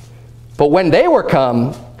Gentiles. But when they were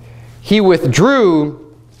come, he withdrew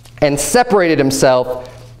and separated himself,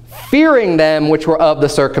 fearing them which were of the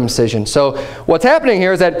circumcision." So what's happening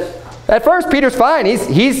here is that at first Peter's fine.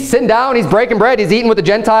 He's sitting down, he's breaking bread, he's eating with the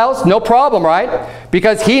Gentiles, no problem, right?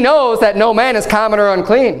 Because he knows that no man is common or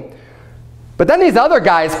unclean. But then these other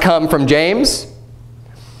guys come from James,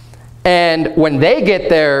 and when they get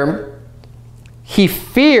there, he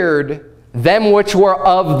feared them which were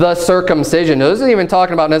of the circumcision. Now, this isn't even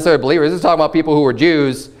talking about necessarily believers. This is talking about people who were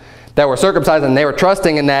Jews that were circumcised, and they were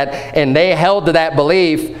trusting in that, and they held to that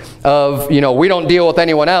belief of, we don't deal with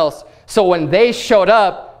anyone else. So when they showed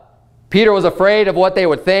up, Peter was afraid of what they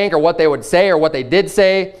would think or what they would say or what they did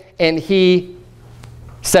say, and he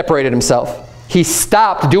separated himself. He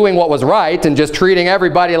stopped doing what was right and just treating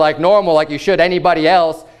everybody like normal, like you should anybody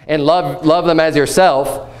else, and love them as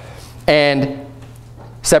yourself, and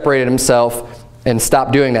separated himself and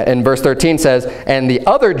stopped doing that. And verse 13 says, "And the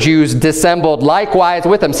other Jews dissembled likewise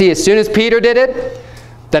with him." See, as soon as Peter did it,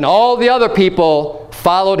 then all the other people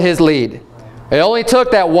followed his lead. It only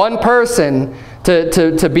took that one person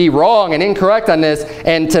to be wrong and incorrect on this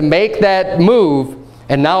and to make that move,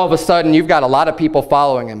 and now all of a sudden you've got a lot of people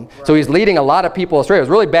following him. So he's leading a lot of people astray. It was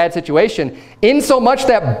a really bad situation, insomuch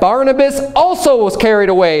that Barnabas also was carried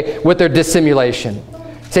away with their dissimulation.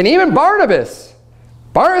 And even Barnabas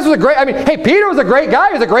was a great, hey, Peter was a great guy.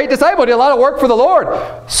 He was a great disciple. He did a lot of work for the Lord.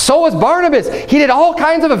 So was Barnabas. He did all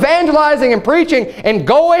kinds of evangelizing and preaching and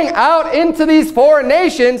going out into these foreign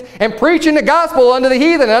nations and preaching the gospel unto the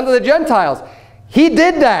heathen and unto the Gentiles. He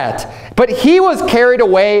did that. But he was carried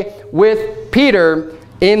away with Peter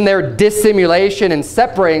in their dissimulation and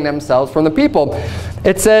separating themselves from the people.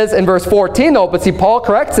 It says in verse 14 though, but see, Paul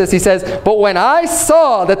corrects this. He says, "But when I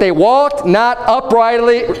saw that they walked not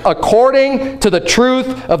uprightly according to the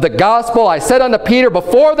truth of the gospel, I said unto Peter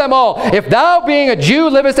before them all, If thou being a Jew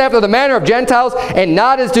livest after the manner of Gentiles, and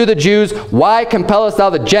not as do the Jews, why compellest thou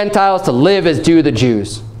the Gentiles to live as do the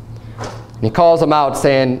Jews?" And he calls them out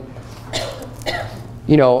saying,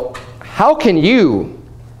 how can you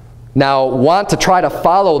now want to try to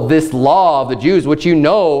follow this law of the Jews, which you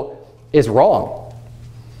know is wrong?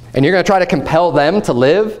 And you're going to try to compel them to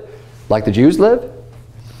live like the Jews live?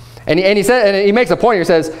 And he makes a point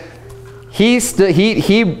here. He says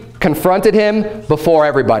he confronted him before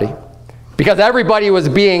everybody, because everybody was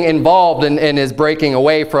being involved in his breaking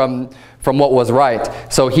away from what was right.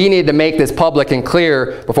 So he needed to make this public and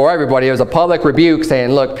clear before everybody. It was a public rebuke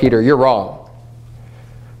saying, "Look, Peter, you're wrong.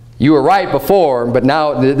 You were right before, but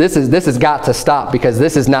now this has got to stop, because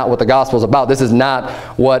this is not what the gospel is about. This is not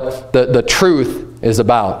what the truth is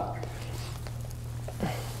about."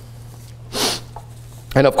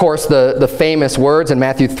 And of course, the famous words in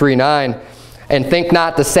Matthew 3:9, "And think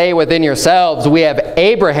not to say within yourselves, We have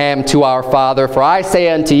Abraham to our father, for I say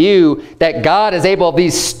unto you, that God is able of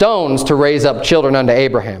these stones to raise up children unto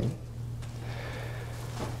Abraham."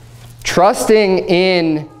 Trusting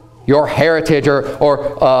in your heritage or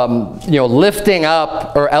lifting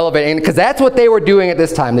up or elevating, because that's what they were doing at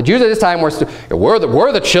this time. The Jews at this time were,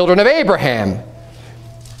 we're the children of Abraham.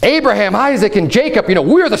 Abraham, Isaac, and Jacob,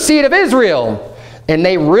 we're the seed of Israel. and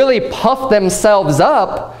they really puff themselves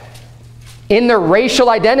up in their racial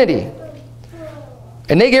identity.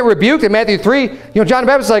 And they get rebuked in Matthew 3. John the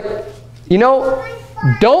Baptist is like,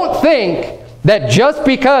 don't think that just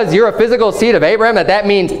because you're a physical seed of Abraham that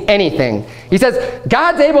means anything. He says,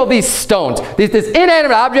 God's able, these stones, this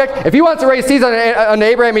inanimate object, if he wants to raise seeds on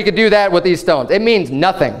Abraham, he could do that with these stones. It means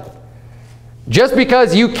nothing. Just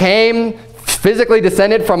because you came physically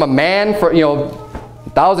descended from a man for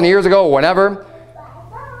 1,000 years ago or whatever,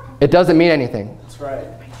 it doesn't mean anything. That's right.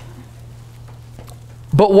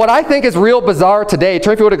 But what I think is real bizarre today,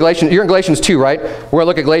 turn if you go to Galatians, you're in Galatians 2, right? We're going to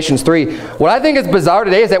look at Galatians 3. What I think is bizarre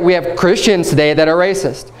today is that we have Christians today that are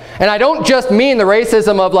racist. And I don't just mean the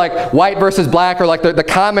racism of like white versus black or like the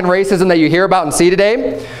common racism that you hear about and see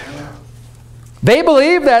today. They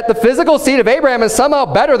believe that the physical seed of Abraham is somehow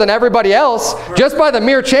better than everybody else just by the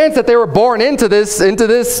mere chance that they were born into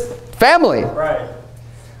this family. Right.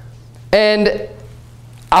 And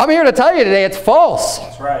I'm here to tell you today it's false.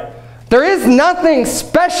 That's right. There is nothing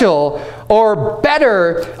special or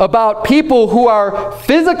better about people who are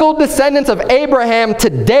physical descendants of Abraham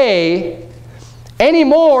today any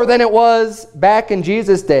more than it was back in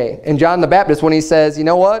Jesus' day, in John the Baptist, when he says, you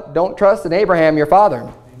know what, don't trust in Abraham, your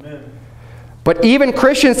father. Amen. But even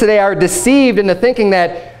Christians today are deceived into thinking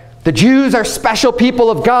that the Jews are special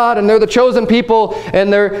people of God and they're the chosen people,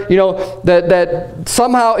 and they're, that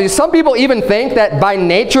somehow, some people even think that by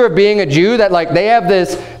nature of being a Jew that like they have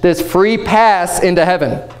this free pass into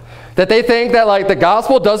heaven. That they think that like the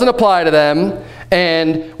gospel doesn't apply to them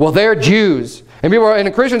and, well, they're Jews.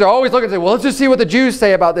 And Christians are always looking to say, well, let's just see what the Jews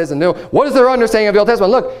say about this. And what is their understanding of the Old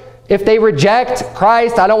Testament? Look, if they reject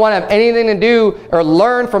Christ, I don't want to have anything to do or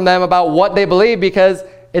learn from them about what they believe because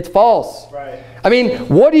it's false. Right. I mean,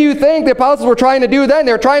 what do you think the apostles were trying to do then?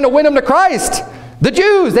 They were trying to win them to Christ. The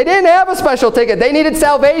Jews, they didn't have a special ticket. They needed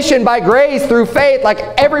salvation by grace through faith like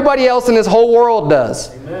everybody else in this whole world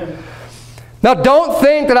does. Amen. Now, don't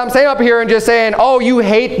think that I'm saying up here and just saying, oh, you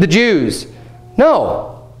hate the Jews.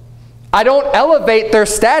 No. I don't elevate their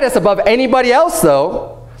status above anybody else,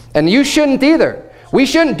 though. And you shouldn't either. You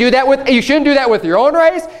shouldn't do that with your own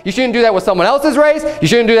race. You shouldn't do that with someone else's race. You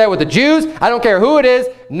shouldn't do that with the Jews. I don't care who it is.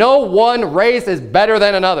 No one race is better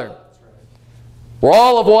than another. We're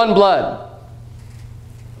all of one blood.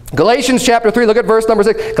 Galatians chapter 3, look at verse number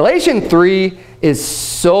 6. Galatians 3 is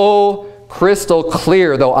so crystal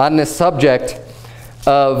clear, though, on this subject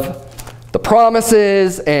of the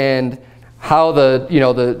promises and how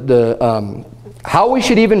how we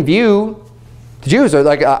should even view the Jews.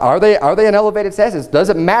 Are they an elevated status? Does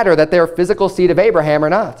it matter that they're a physical seed of Abraham or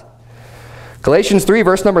not? Galatians 3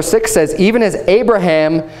 verse number 6 says, even as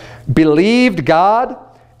Abraham believed God,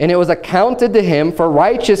 and it was accounted to him for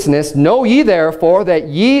righteousness, know ye therefore that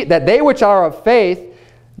they which are of faith,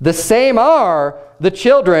 the same are the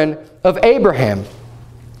children of Abraham.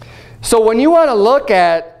 So when you want to look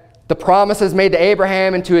at the promises made to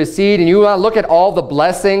Abraham and to his seed, and you want to look at all the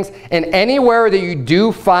blessings, and anywhere that you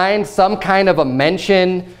do find some kind of a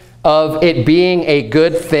mention of it being a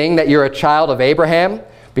good thing that you're a child of Abraham,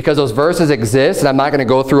 because those verses exist, and I'm not going to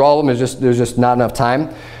go through all of them, there's just not enough time.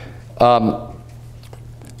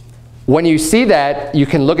 When you see that, you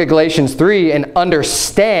can look at Galatians 3 and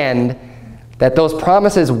understand that those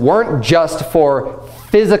promises weren't just for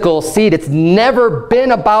physical seed. It's never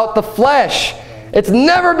been about the flesh. It's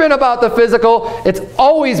never been about the physical. It's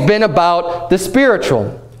always been about the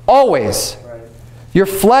spiritual. Always. Right. Your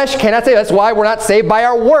flesh cannot save. That's why we're not saved by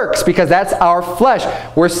our works, because that's our flesh.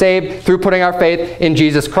 We're saved through putting our faith in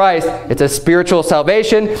Jesus Christ. It's a spiritual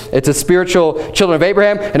salvation. It's a spiritual children of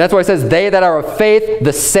Abraham. And that's why it says, they that are of faith,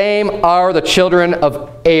 the same are the children of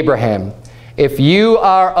Abraham. If you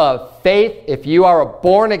are of faith, if you are a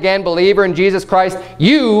born-again believer in Jesus Christ,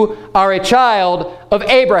 you are a child of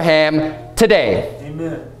Abraham today.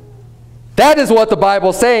 Amen. That is what the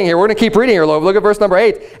Bible's saying here. We're going to keep reading here. Look at verse number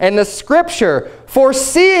 8. And the scripture,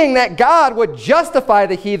 foreseeing that God would justify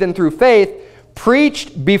the heathen through faith,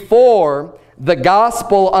 preached before the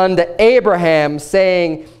gospel unto Abraham,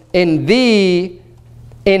 saying, in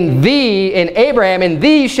Abraham, in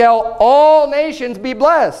thee shall all nations be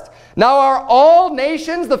blessed. Now, are all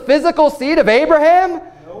nations the physical seed of Abraham?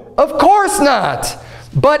 Nope. Of course not.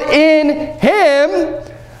 But in him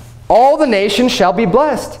all the nations shall be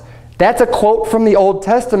blessed. That's a quote from the Old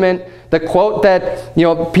Testament. The quote that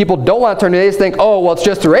people don't want to turn to. They just think, oh, well, it's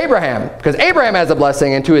just through Abraham, because Abraham has a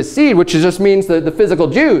blessing, and to his seed, which just means the physical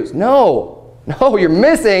Jews. No, you're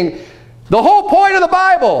missing the whole point of the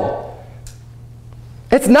Bible.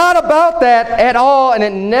 It's not about that at all, and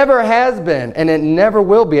it never has been, and it never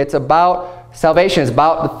will be. It's about salvation. It's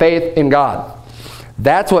about the faith in God.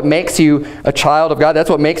 That's what makes you a child of God. That's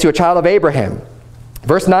what makes you a child of Abraham.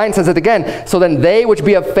 Verse 9 says it again. So then they which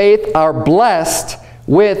be of faith are blessed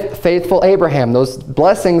with faithful Abraham. Those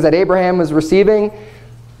blessings that Abraham was receiving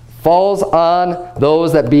falls on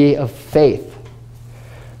those that be of faith.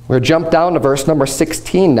 We're going to jump down to verse number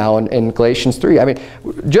 16 now in Galatians 3. I mean,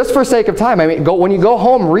 just for sake of time, when you go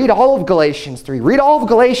home, read all of Galatians 3. Read all of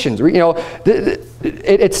Galatians.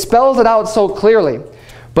 It spells it out so clearly.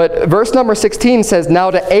 But verse number 16 says, now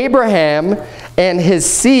to Abraham and his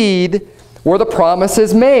seed were the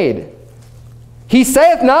promises made. He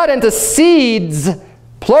saith not unto seeds,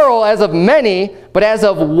 plural, as of many, but as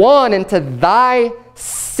of one, into thy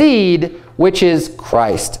seed, which is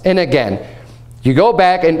Christ. And again, you go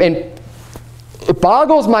back, and it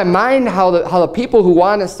boggles my mind how the people who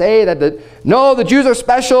want to say that the Jews are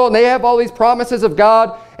special and they have all these promises of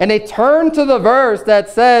God, and they turn to the verse that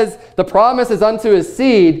says the promise is unto his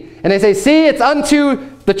seed, and they say, see, it's unto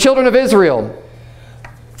the children of Israel.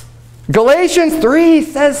 Galatians 3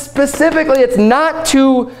 says specifically it's not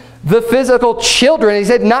to the physical children. He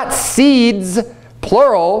said not seeds,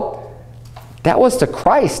 plural. That was to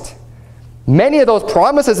Christ. Many of those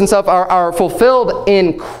promises and stuff are fulfilled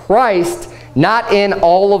in Christ, not in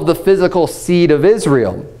all of the physical seed of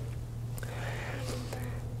Israel.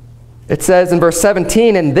 It says in verse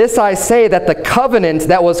 17, and this I say, that the covenant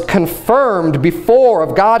that was confirmed before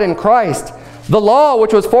of God in Christ, the law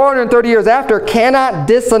which was 430 years after, cannot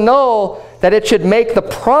disannul that it should make the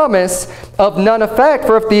promise of none effect.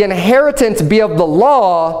 For if the inheritance be of the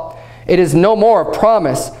law, it is no more of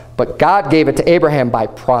promise, but God gave it to Abraham by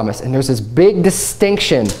promise. And there's this big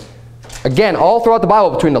distinction, again, all throughout the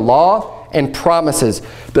Bible, between the law and promises.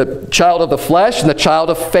 The child of the flesh and the child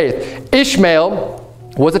of faith. Ishmael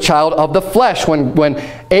was a child of the flesh. When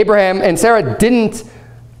Abraham and Sarah didn't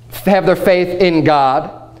have their faith in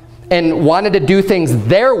God and wanted to do things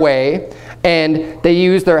their way, and they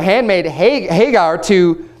used their handmaid Hagar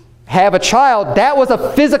to have a child, that was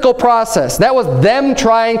a physical process. That was them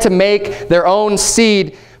trying to make their own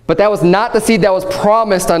seed, but that was not the seed that was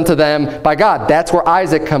promised unto them by God. That's where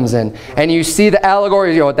Isaac comes in. And you see the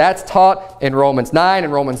allegory, that's taught in Romans 9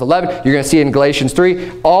 and Romans 11. You're going to see it in Galatians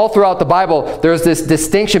 3. All throughout the Bible, there's this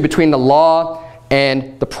distinction between the law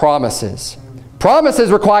and the promises. Promises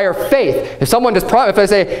require faith. If someone just if they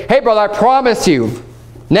say, hey brother, I promise you,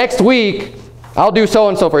 next week, I'll do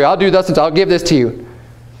so-and-so for you. I'll do this and so, I'll give this to you.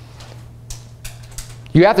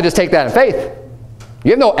 You have to just take that in faith. You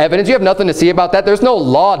have no evidence. You have nothing to see about that. There's no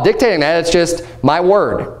law dictating that. It's just my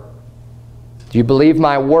word. Do you believe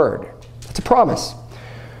my word? It's a promise.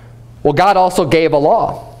 Well, God also gave a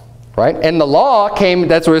law, right? And the law came,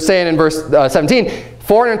 that's what we're saying in verse 17,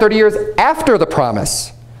 430 years after the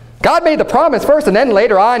promise. God made the promise first, and then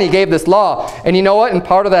later on he gave this law. And you know what? And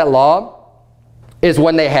part of that law is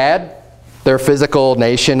when they had their physical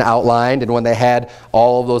nation outlined, and when they had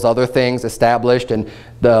all of those other things established, and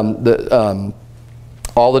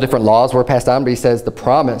all the different laws were passed on. But he says the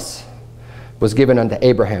promise was given unto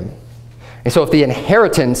Abraham. And so if the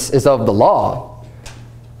inheritance is of the law,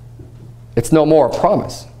 it's no more a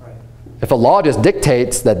promise. Right. If a law just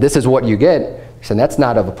dictates that this is what you get, then that's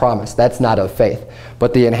not of a promise. That's not of faith.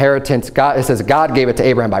 But the inheritance, it says God gave it to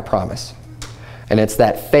Abraham by promise. And it's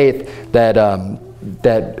that faith that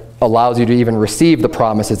that allows you to even receive the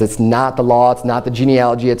promises. It's not the law, it's not the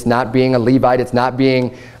genealogy, it's not being a Levite, it's not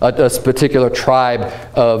being a particular tribe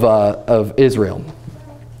of Israel.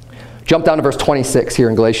 Jump down to verse 26 here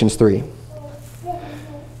in Galatians 3. The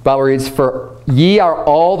Bible reads, for ye are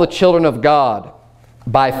all the children of God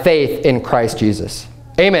by faith in Christ Jesus.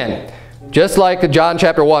 Amen. Just like John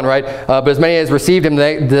chapter 1, right? But as many as received him,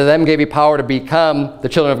 to them gave he power to become the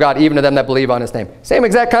children of God, even to them that believe on his name. Same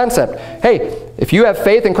exact concept. Hey, if you have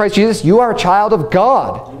faith in Christ Jesus, you are a child of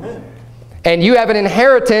God. Amen. And you have an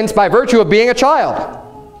inheritance by virtue of being a child.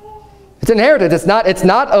 It's inherited. It's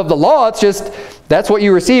not of the law. It's just, that's what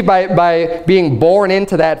you receive by being born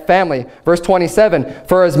into that family. Verse 27,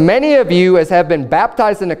 for as many of you as have been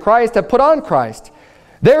baptized into Christ have put on Christ.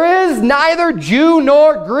 There is neither Jew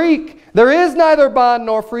nor Greek. There is neither bond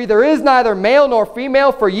nor free. There is neither male nor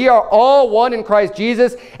female, for ye are all one in Christ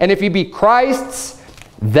Jesus. And if ye be Christ's,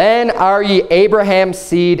 then are ye Abraham's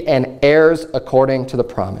seed and heirs according to the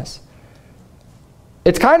promise.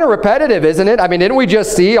 It's kind of repetitive, isn't it? I mean, didn't we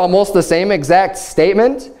just see almost the same exact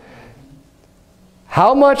statement?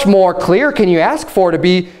 How much more clear can you ask for to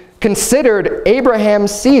be considered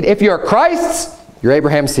Abraham's seed? If you're Christ's, you're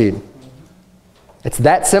Abraham's seed. It's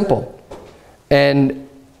that simple. And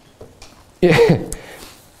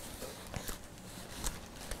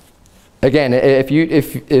again,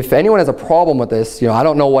 if anyone has a problem with this, I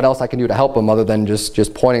don't know what else I can do to help them other than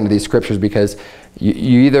just pointing to these scriptures, because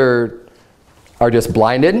you either are just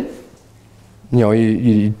blinded,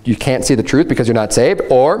 you can't see the truth because you're not saved,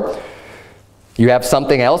 or you have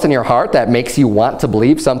something else in your heart that makes you want to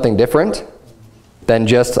believe something different than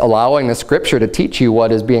just allowing the scripture to teach you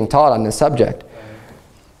what is being taught on this subject.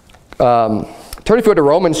 Turn if you would to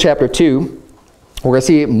Romans chapter 2. We're going to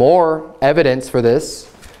see more evidence for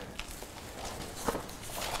this.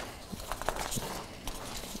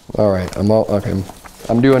 All right, okay.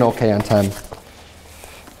 I'm doing okay on time.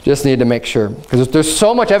 Just need to make sure, because there's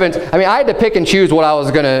so much evidence. I mean, I had to pick and choose what I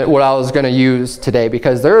was gonna use today,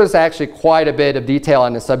 because there is actually quite a bit of detail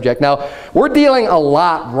on this subject. Now, we're dealing a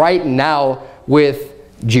lot right now with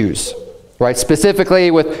Jews, right? Specifically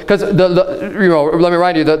with, because let me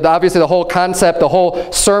remind you that obviously the whole concept, the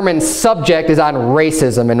whole sermon subject is on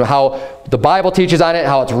racism and how the Bible teaches on it,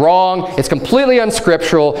 how it's wrong. It's completely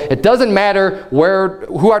unscriptural. It doesn't matter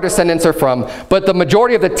who our descendants are from, but the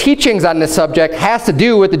majority of the teachings on this subject has to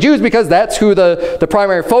do with the Jews, because that's who the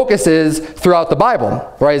primary focus is throughout the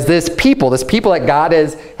Bible, right? Is this people that God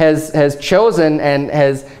has chosen and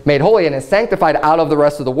has made holy and has sanctified out of the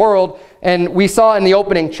rest of the world. And we saw in the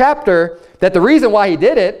opening chapter that the reason why he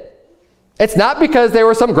did it, it's not because they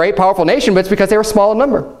were some great powerful nation, but it's because they were small in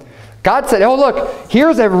number. God said, oh look,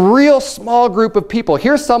 here's a real small group of people.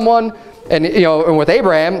 Here's someone, and and with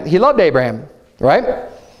Abraham, he loved Abraham, right?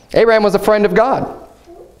 Abraham was a friend of God.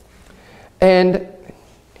 And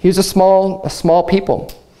he was a small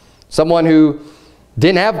people. Someone who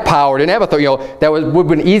didn't have power, didn't have authority, that would have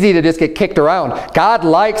been easy to just get kicked around. God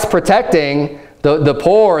likes protecting the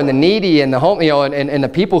poor and the needy and the home, and the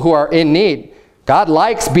people who are in need. God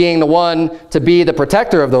likes being the one to be the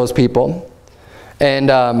protector of those people. And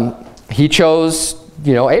he chose,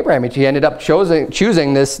 Abraham. He ended up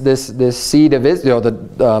choosing this seed of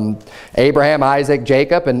Israel, Abraham, Isaac,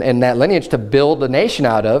 Jacob, and that lineage to build a nation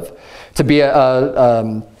out of, to be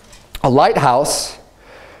a lighthouse,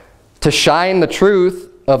 to shine the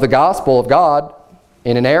truth of the gospel of God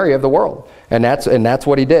in an area of the world. And that's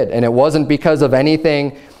what he did. And it wasn't because of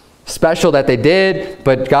anything special that they did,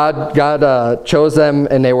 but God chose them,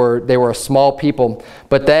 and they were a small people.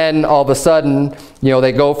 But then all of a sudden,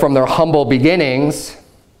 they go from their humble beginnings.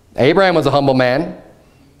 Abraham was a humble man.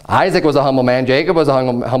 Isaac was a humble man. Jacob was a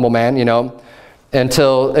humble man,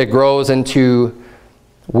 until it grows into,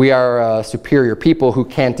 we are a superior people who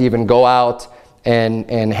can't even go out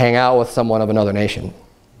and hang out with someone of another nation.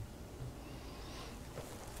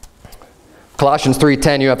 Colossians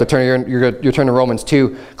 3:10, you have to turn, you turn to Romans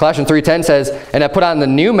 2. Colossians 3:10 says, and I put on the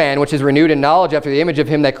new man, which is renewed in knowledge after the image of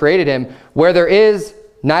him that created him, where there is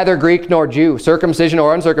neither Greek nor Jew, circumcision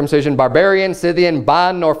or uncircumcision, barbarian, Scythian,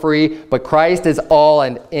 bond nor free, but Christ is all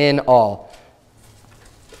and in all.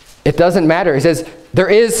 It doesn't matter. He says, there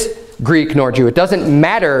is Greek nor Jew. It doesn't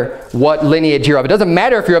matter what lineage you're of. It doesn't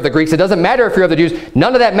matter if you're of the Greeks. It doesn't matter if you're of the Jews.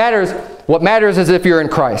 None of that matters. What matters is if you're in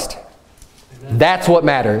Christ. Amen. That's what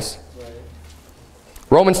matters.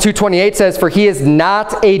 Romans 2:28 says, for he is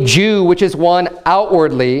not a Jew, which is one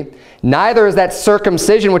outwardly, neither is that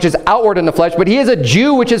circumcision, which is outward in the flesh, but he is a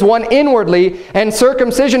Jew, which is one inwardly, and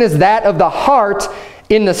circumcision is that of the heart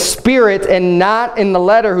in the spirit, and not in the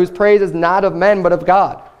letter, whose praise is not of men, but of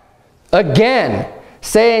God. Again,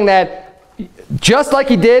 saying that just like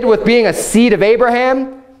he did with being a seed of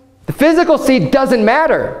Abraham, the physical seed doesn't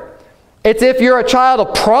matter. It's if you're a child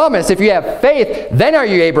of promise, if you have faith, then are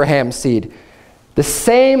you Abraham's seed. The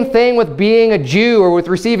same thing with being a Jew, or with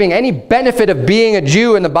receiving any benefit of being a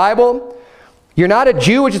Jew in the Bible. You're not a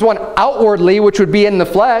Jew, which is one outwardly, which would be in the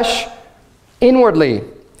flesh, inwardly,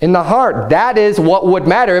 in the heart. That is what would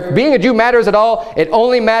matter. If being a Jew matters at all, it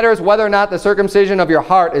only matters whether or not the circumcision of your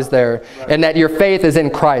heart is there, and that your faith is in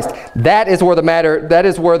Christ. That is where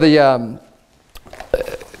the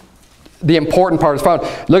important part is found.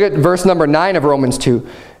 Look at verse number 9 of Romans 2.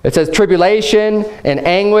 It says, tribulation and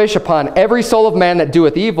anguish upon every soul of man that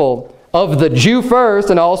doeth evil, of the Jew first,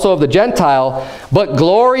 and also of the Gentile, but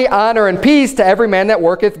glory, honor, and peace to every man that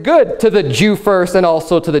worketh good, to the Jew first, and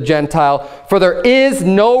also to the Gentile. For there is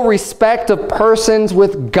no respect of persons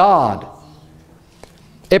with God.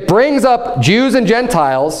 It brings up Jews and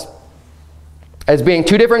Gentiles as being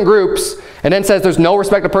two different groups, and then says there's no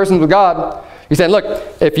respect of persons with God. He's saying, look,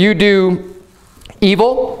 if you do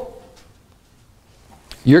evil,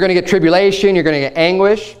 you're going to get tribulation, you're going to get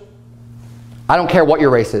anguish. I don't care what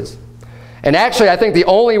your race is. And actually, I think the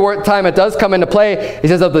only time it does come into play, he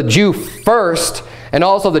says of the Jew first, and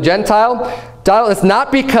also the Gentile. It's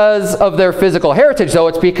not because of their physical heritage, though.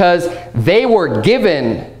 It's because they were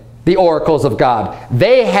given the oracles of God.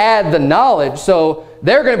 They had the knowledge, so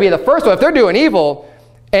they're going to be the first one. If they're doing evil,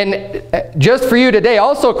 and just for you today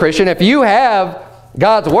also, Christian, if you have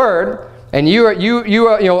God's word, and you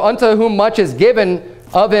are, unto whom much is given,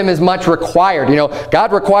 of him is much required.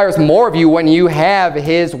 God requires more of you when you have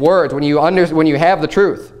his words, when you have the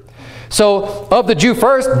truth. So of the Jew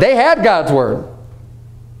first, they had God's word.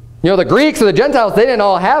 The Greeks or the Gentiles, they didn't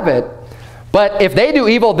all have it. But if they do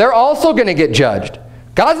evil, they're also going to get judged.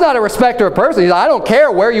 God's not a respecter of persons. He's like, I don't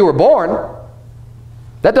care where you were born.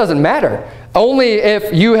 That doesn't matter. Only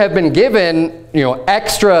if you have been given,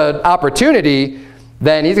 extra opportunity,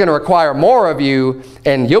 then he's going to require more of you,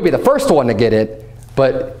 and you'll be the first one to get it.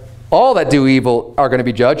 But all that do evil are going to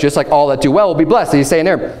be judged, just like all that do well will be blessed. So he's saying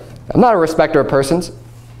there, I'm not a respecter of persons.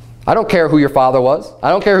 I don't care who your father was. I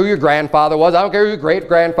don't care who your grandfather was. I don't care who your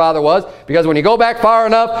great-grandfather was, because when you go back far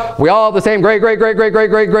enough, we all have the same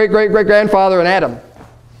great-great-great-great-great-great-great-great-great-grandfather in Adam.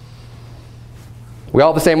 We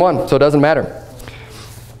all have the same one, so it doesn't matter.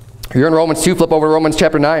 You're in Romans 2, flip over to Romans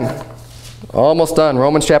chapter 9. Almost done,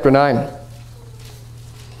 Romans chapter 9.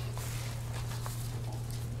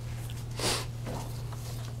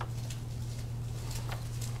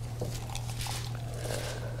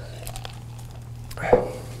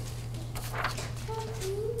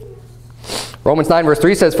 Romans 9 verse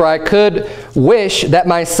 3 says, For I could wish that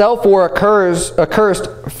myself were accursed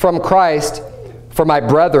from Christ for my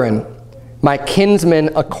brethren, my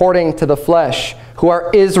kinsmen according to the flesh, who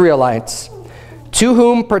are Israelites, to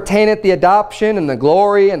whom pertaineth the adoption and the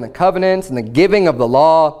glory and the covenants and the giving of the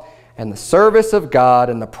law and the service of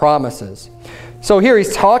God and the promises. So here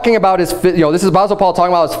he's talking about his, this is Apostle Paul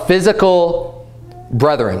talking about his physical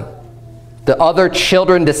brethren, the other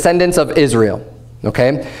children, descendants of Israel.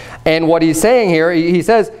 Okay? And what he's saying here, he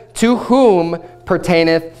says, to whom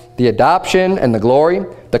pertaineth the adoption and the glory,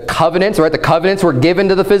 the covenants, right? The covenants were given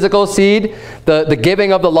to the physical seed. The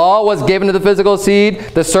giving of the law was given to the physical seed.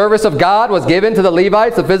 The service of God was given to the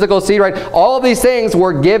Levites, the physical seed, right? All of these things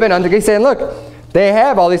were given unto, he's saying, look, they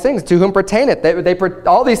have all these things. To whom pertaineth.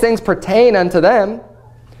 All these things pertain unto them.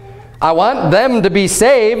 I want them to be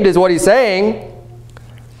saved, is what he's saying.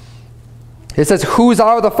 It says, whose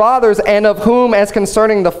are the fathers, and of whom, as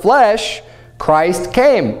concerning the flesh, Christ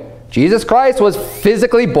came. Jesus Christ was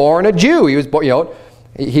physically born a Jew. He was,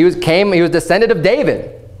 he was descendant of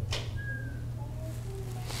David,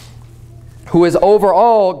 who is over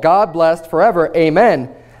all God blessed forever.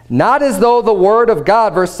 Amen. Not as though the word of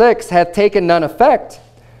God, verse 6, hath taken none effect.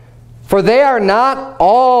 For they are not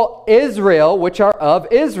all Israel which are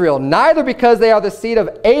of Israel, neither because they are the seed of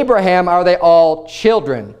Abraham are they all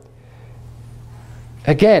children.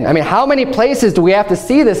 Again, how many places do we have to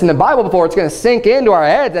see this in the Bible before it's going to sink into our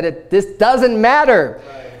heads that this doesn't matter?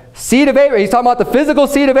 Right. Seed of Abraham. He's talking about the physical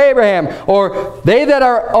seed of Abraham, or they that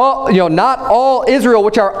are all, not all Israel,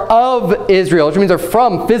 which are of Israel, which means they're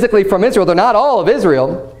physically from Israel. They're not all of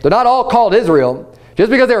Israel. They're not all called Israel. Just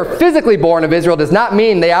because they were physically born of Israel does not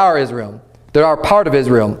mean they are Israel. They are part of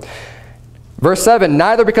Israel. Verse 7,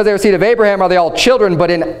 neither because they are seed of Abraham are they all children,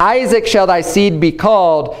 but in Isaac shall thy seed be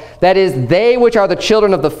called. That is, they which are the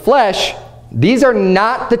children of the flesh, these are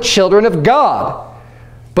not the children of God.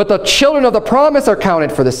 But the children of the promise are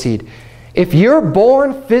counted for the seed. If you're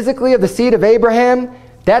born physically of the seed of Abraham,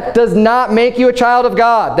 that does not make you a child of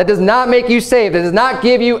God. That does not make you saved. That does not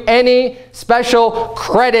give you any special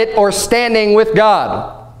credit or standing with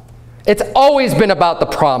God. It's always been about the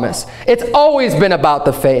promise. It's always been about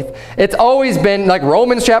the faith. It's always been, like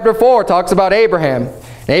Romans chapter 4 talks about Abraham.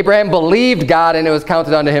 And Abraham believed God and it was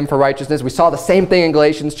counted unto him for righteousness. We saw the same thing in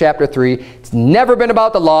Galatians chapter 3. It's never been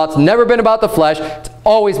about the law. It's never been about the flesh. It's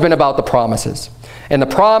always been about the promises. And the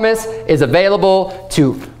promise is available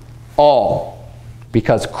to all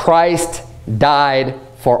because Christ died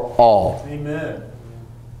for all. Amen.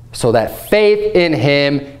 So that faith in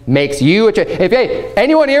him makes you a child. If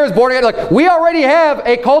anyone here is born again, like we already have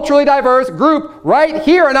a culturally diverse group right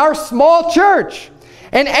here in our small church.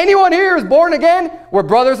 And anyone here is born again, we're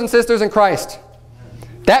brothers and sisters in Christ.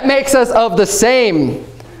 That makes us of the same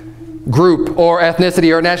group or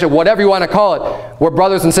ethnicity or nationality, whatever you want to call it. We're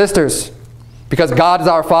brothers and sisters because God is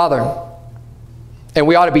our Father. And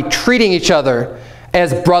we ought to be treating each other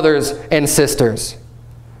as brothers and sisters.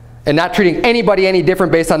 And not treating anybody any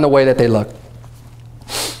different based on the way that they look.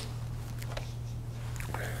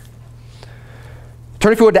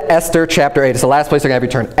 Turn if you would to Esther chapter 8. It's the last place I'm going to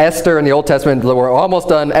have you turn. Esther in the Old Testament. We're almost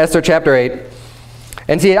done. Esther chapter 8.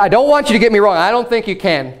 And see, I don't want you to get me wrong. I don't think you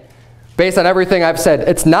can, based on everything I've said.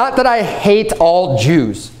 It's not that I hate all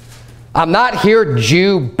Jews. I'm not here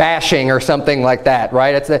Jew bashing or something like that,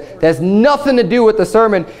 right? It has nothing to do with the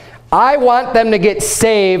sermon. I want them to get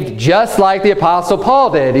saved just like the Apostle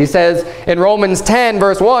Paul did. He says in Romans 10,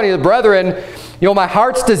 verse 1, he says, brethren, my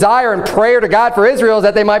heart's desire and prayer to God for Israel is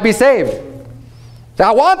that they might be saved.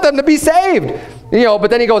 I want them to be saved. But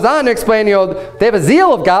then he goes on to explain, they have a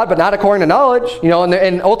zeal of God, but not according to knowledge.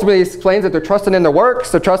 And ultimately he explains that they're trusting in their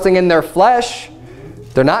works. They're trusting in their flesh.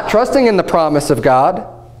 They're not trusting in the promise of God.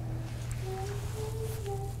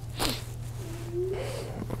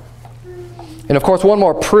 And of course, one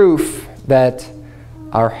more proof that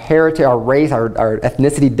our heritage, our race, our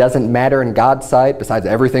ethnicity doesn't matter in God's sight, besides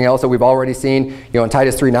everything else that we've already seen. In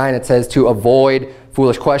Titus 3:9, it says to avoid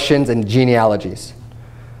foolish questions and genealogies.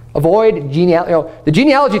 Avoid genealogy. The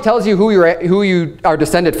genealogy tells you who you are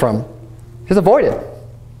descended from. Just avoid it.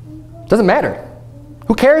 Doesn't matter.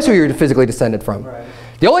 Who cares who you're physically descended from? Right.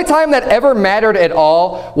 The only time that ever mattered at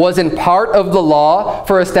all was in part of the law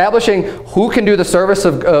for establishing who can do the service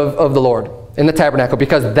of the Lord in the tabernacle,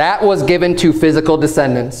 because that was given to physical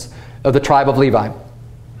descendants of the tribe of Levi.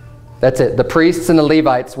 That's it. The priests and the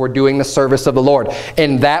Levites were doing the service of the Lord.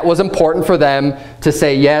 And that was important for them to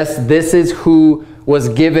say, yes, this is who was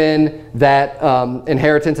given that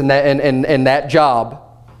inheritance and that job.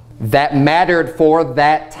 That mattered for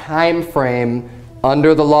that time frame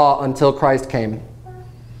under the law until Christ came.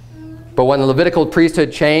 But when the Levitical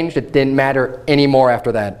priesthood changed, it didn't matter anymore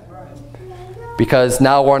after that. Because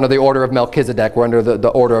now we're under the order of Melchizedek. We're under the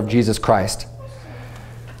order of Jesus Christ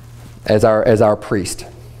as our priest.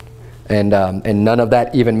 And none of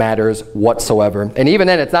that even matters whatsoever. And even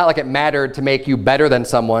then, it's not like it mattered to make you better than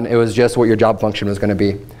someone. It was just what your job function was going to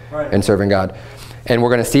be in serving God. And we're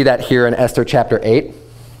going to see that here in Esther chapter 8.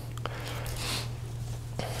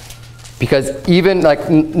 Because even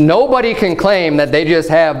nobody can claim that they just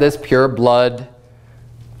have this pure blood,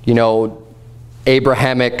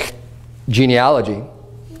 Abrahamic genealogy.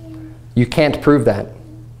 You can't prove that.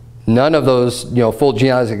 None of those full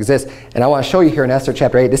genealogies exist. And I want to show you here in Esther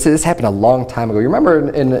chapter 8. This happened a long time ago. You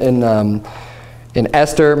remember in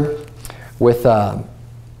Esther with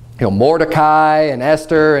Mordecai and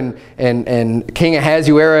Esther and King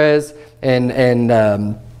Ahasuerus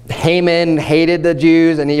and Haman hated the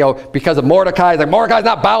Jews, and because of Mordecai, he's like, Mordecai's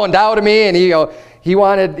not bowing down to me, and he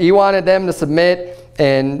wanted them to submit.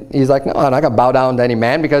 And he's like, no, I'm not going to bow down to any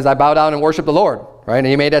man because I bow down and worship the Lord. Right? And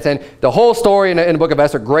he made that sense. The whole story in the book of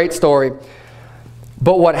Esther, great story.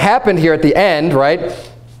 But what happened here at the end, right?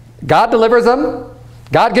 God delivers them.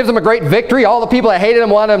 God gives them a great victory. All the people that hated him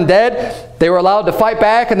wanted him dead. They were allowed to fight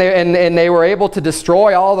back, and they were able to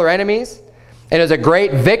destroy all their enemies. And it was a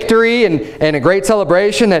great victory and a great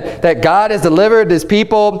celebration that God has delivered his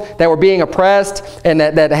people that were being oppressed and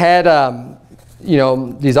that had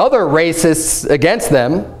these other racists against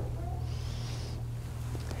them.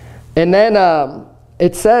 And then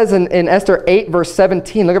it says in Esther 8, verse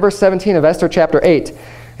 17, look at verse 17 of Esther chapter 8.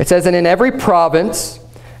 It says, and in every province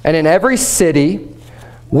and in every city,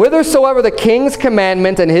 whithersoever the king's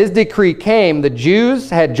commandment and his decree came, the Jews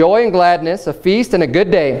had joy and gladness, a feast and a good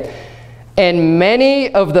day. And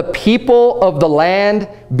many of the people of the land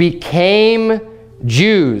became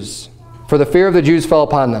Jews, for the fear of the Jews fell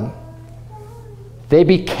upon them. They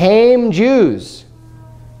became Jews.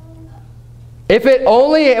 If it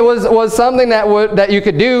only was something that you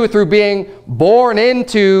could do through being born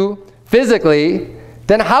into physically,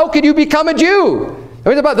 then how could you become a Jew?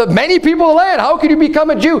 It's about the many people of the land. How could you become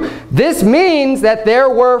a Jew? This means that there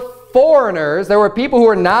were foreigners, there were people who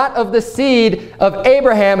were not of the seed of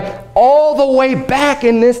Abraham all the way back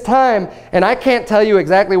in this time. And I can't tell you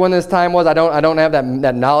exactly when this time was. I don't have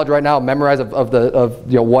that knowledge right now, memorized of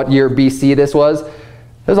what year BC this was.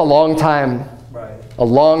 It was a long time. Right. A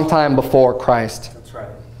long time before Christ. That's right.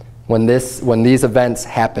 When these events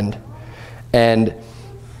happened. And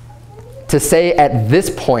to say at this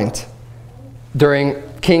point during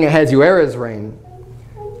King Ahasuerus' reign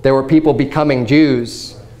there were people becoming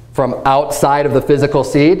Jews from outside of the physical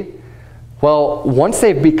seed, well, once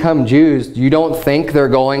they've become Jews, you don't think they're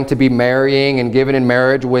going to be marrying and given in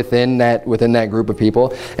marriage within that group of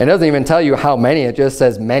people. And it doesn't even tell you how many, it just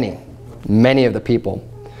says many of the people.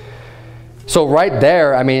 So right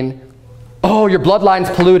there, I mean, oh, your bloodline's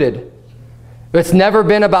polluted. It's never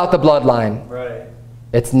been about the bloodline. Right.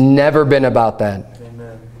 It's never been about that.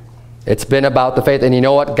 Amen. It's been about the faith. And you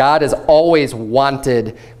know what? God has always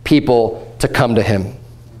wanted people to come to him.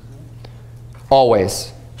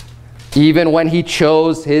 Always. Even when he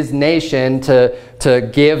chose his nation to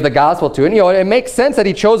give the gospel to. And it makes sense that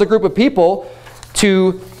he chose a group of people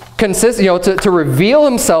to to reveal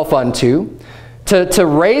himself unto, to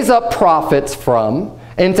raise up prophets from,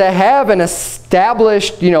 and to have an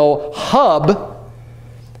established, hub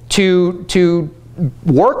to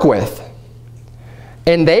work with.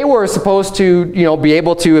 And they were supposed to, be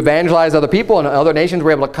able to evangelize other people, and other nations were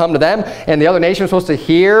able to come to them, and the other nations were supposed to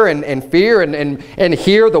hear and fear and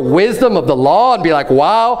hear the wisdom of the law and be like,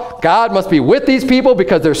 wow, God must be with these people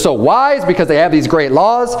because they're so wise, because they have these great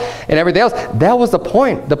laws and everything else. That was the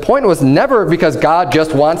point. The point was never because God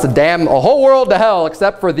just wants to damn a whole world to hell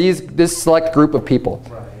except for this select group of people.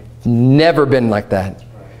 Right. Never been like that. Right.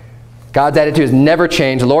 God's attitude has never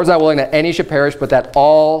changed. The Lord's not willing that any should perish, but that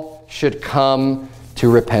all should come to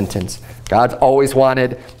repentance. God's always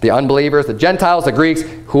wanted the unbelievers, the Gentiles, the Greeks,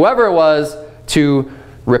 whoever it was, to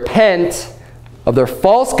repent of their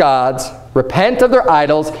false gods, repent of their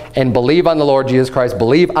idols, and believe on the Lord Jesus Christ.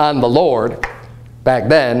 Believe on the Lord back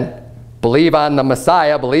then. Believe on the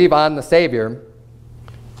Messiah. Believe on the Savior.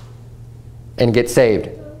 And get saved.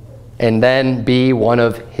 And then be one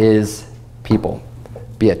of His people.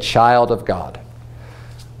 Be a child of God.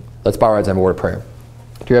 Let's bow our heads and have a word of prayer.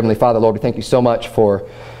 Dear Heavenly Father, Lord, we thank you so much for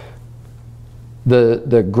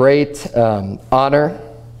the great honor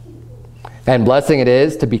and blessing it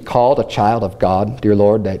is to be called a child of God, dear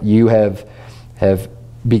Lord, that you have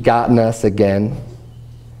begotten us again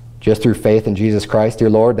just through faith in Jesus Christ, dear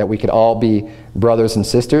Lord, that we could all be brothers and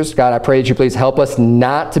sisters. God, I pray that you please help us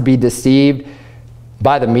not to be deceived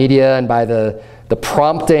by the media and by the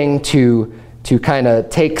prompting to kind of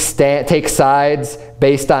take sides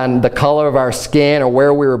based on the color of our skin or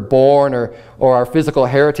where we were born or our physical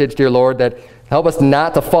heritage, dear Lord, that help us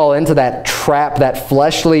not to fall into that trap, that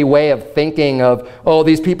fleshly way of thinking of, oh,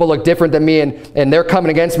 these people look different than me and they're coming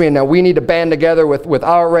against me and now we need to band together with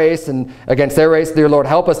our race and against their race. Dear Lord,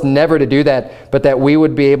 help us never to do that, but that we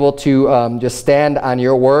would be able to just stand on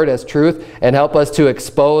your word as truth and help us to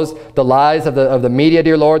expose the lies of the media,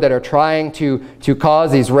 dear Lord, that are trying to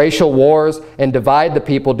cause these racial wars and divide the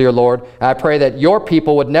people, dear Lord. I pray that your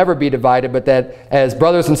people would never be divided, but that as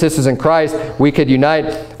brothers and sisters in Christ, we could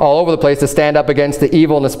unite all over the place to stand up against the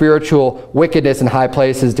evil and the spiritual wickedness in high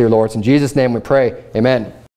places, dear Lord. In Jesus' name we pray. Amen.